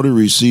says, how to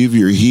receive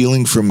your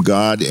healing from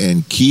God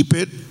and keep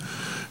it.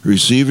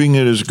 Receiving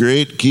it is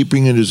great.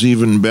 Keeping it is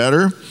even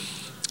better.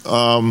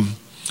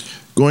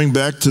 Going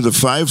back to the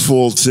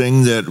fivefold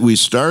thing that we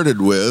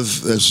started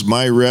with, this is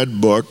my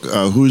red book,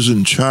 Who's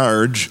in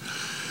Charge,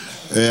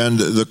 and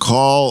the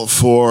call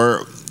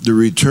for the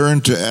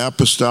return to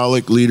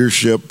apostolic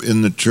leadership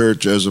in the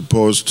church as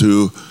opposed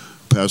to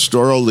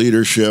pastoral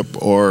leadership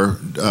or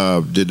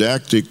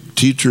didactic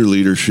teacher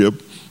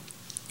leadership.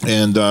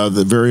 And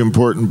the very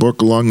important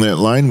book along that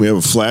line, we have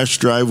a flash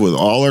drive with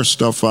all our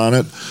stuff on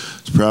it.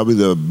 It's probably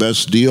the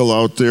best deal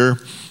out there.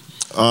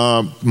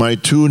 My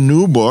two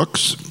new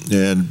books,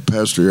 and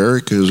Pastor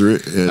Eric has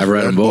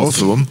read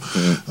both of them.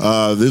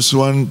 Yeah. This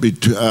one,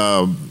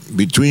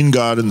 Between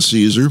God and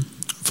Caesar,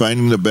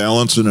 Finding the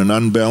Balance in an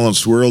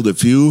Unbalanced World.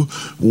 If you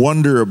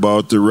wonder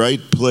about the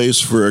right place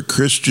for a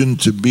Christian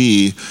to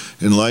be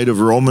in light of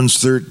Romans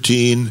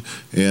 13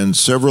 and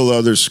several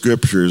other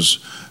scriptures,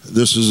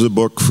 this is a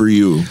book for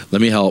you.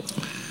 Let me help.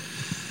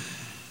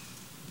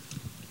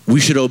 We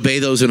should obey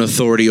those in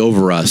authority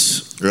over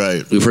us.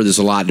 Right. We've heard this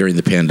a lot during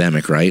the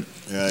pandemic, right?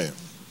 Right.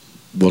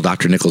 Well,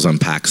 Dr. Nichols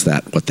unpacks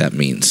what that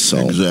means. So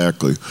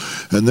exactly.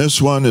 And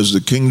this one is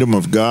the Kingdom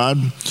of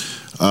God.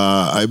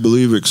 I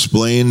believe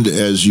explained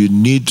as you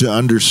need to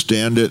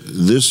understand it,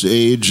 this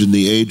age and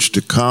the age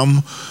to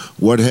come,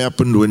 what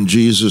happened when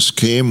Jesus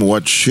came,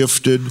 what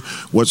shifted,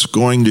 what's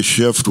going to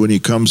shift when he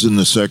comes in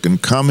the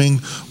second coming,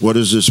 what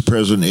does this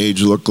present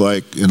age look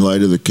like in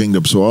light of the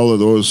kingdom. So all of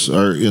those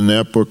are in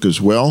that book as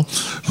well.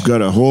 We've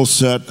got a whole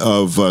set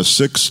of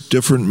 6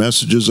 different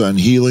messages on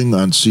healing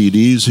on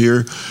CDs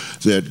here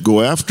that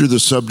go after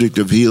the subject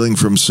of healing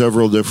from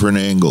several different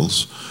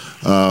angles.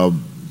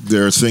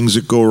 There are things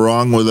that go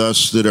wrong with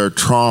us that are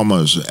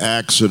traumas,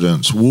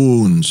 accidents,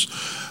 wounds.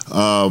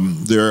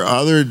 There are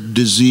other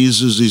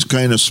diseases, these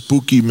kind of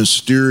spooky,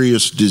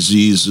 mysterious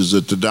diseases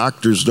that the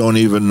doctors don't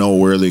even know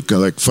where they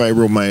come, like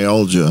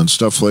fibromyalgia and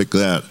stuff like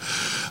that.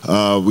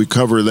 We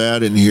cover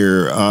that in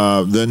here.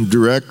 Then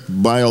direct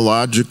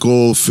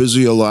biological,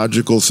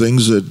 physiological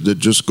things that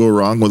just go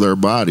wrong with our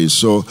bodies.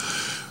 So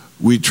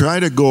we try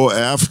to go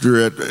after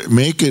it,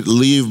 make it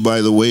leave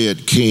by the way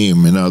it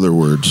came, in other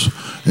words,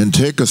 and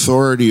take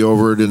authority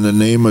over it in the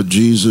name of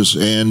Jesus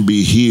and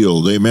be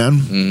healed. Amen?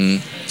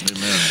 Mm-hmm.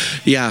 Amen.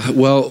 Yeah,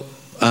 well,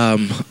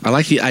 I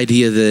like the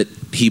idea that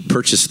he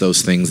purchased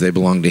those things. They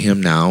belong to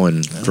him now,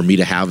 and for me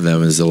to have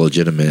them is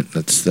illegitimate.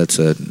 That's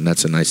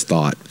a nice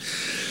thought.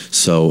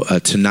 So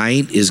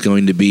tonight is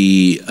going to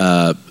be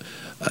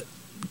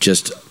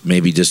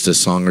just a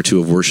song or two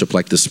of worship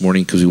like this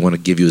morning, because we want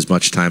to give you as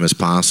much time as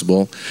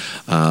possible,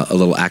 a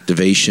little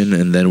activation,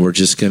 and then we're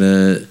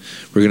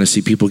gonna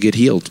see people get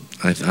healed.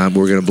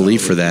 We're gonna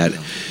believe for that.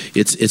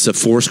 It's a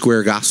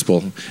foursquare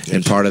gospel,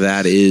 and part of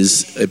that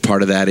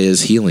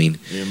is healing.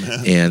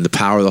 Amen. And the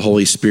power of the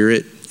Holy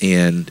Spirit.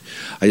 And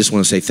I just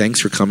want to say thanks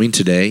for coming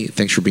today.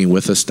 Thanks for being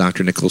with us,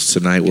 Dr. Nichols,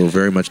 tonight. We're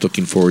very much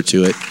looking forward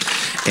to it.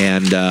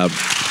 And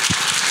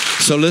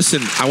so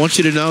listen, I want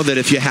you to know that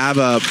if you have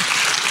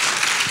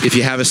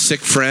a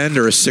sick friend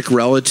or a sick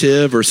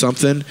relative or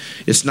something,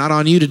 it's not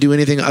on you to do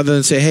anything other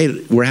than say,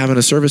 hey, we're having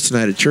a service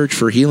tonight at church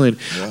for healing.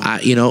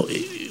 Yeah.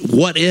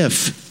 What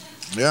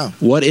if? Yeah.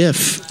 What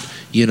if?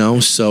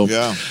 So,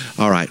 yeah.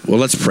 All right. Well,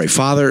 let's pray.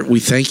 Father, we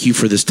thank you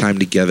for this time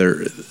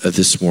together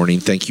this morning.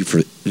 Thank you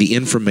for the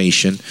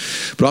information,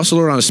 but also,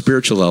 Lord, on a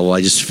spiritual level,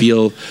 I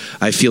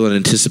feel an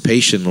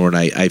anticipation, Lord.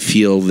 I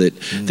feel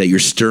that you're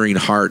stirring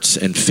hearts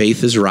and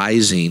faith is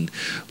rising,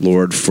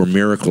 Lord, for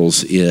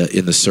miracles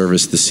in the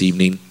service this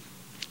evening.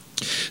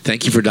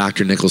 Thank you for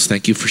Dr. Nichols.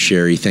 Thank you for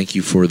Sherry. Thank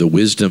you for the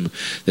wisdom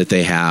that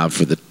they have,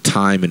 for the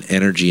time and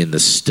energy and the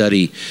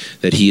study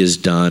that he has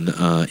done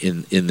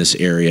in this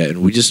area.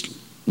 And we're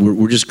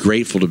just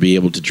grateful to be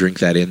able to drink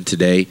that in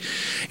today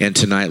and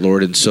tonight,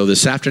 Lord. And so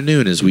this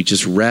afternoon, as we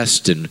just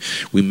rest and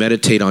we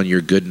meditate on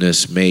your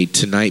goodness, may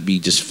tonight be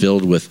just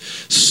filled with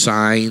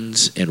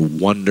signs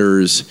and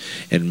wonders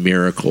and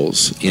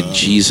miracles. In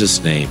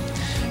Jesus' name,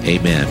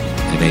 amen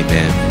and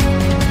amen.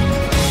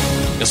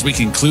 As we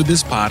conclude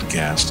this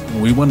podcast,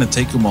 we want to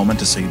take a moment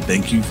to say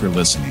thank you for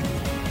listening.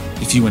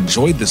 If you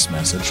enjoyed this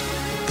message,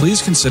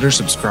 please consider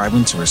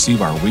subscribing to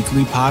receive our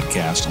weekly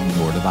podcast on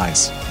your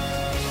device.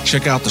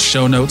 Check out the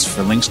show notes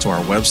for links to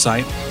our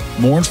website,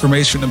 more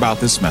information about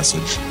this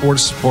message, or to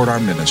support our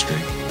ministry.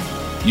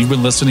 You've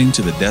been listening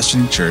to the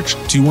Destiny Church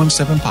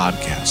 217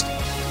 podcast,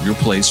 your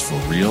place for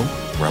real,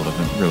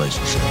 relevant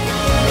relationship.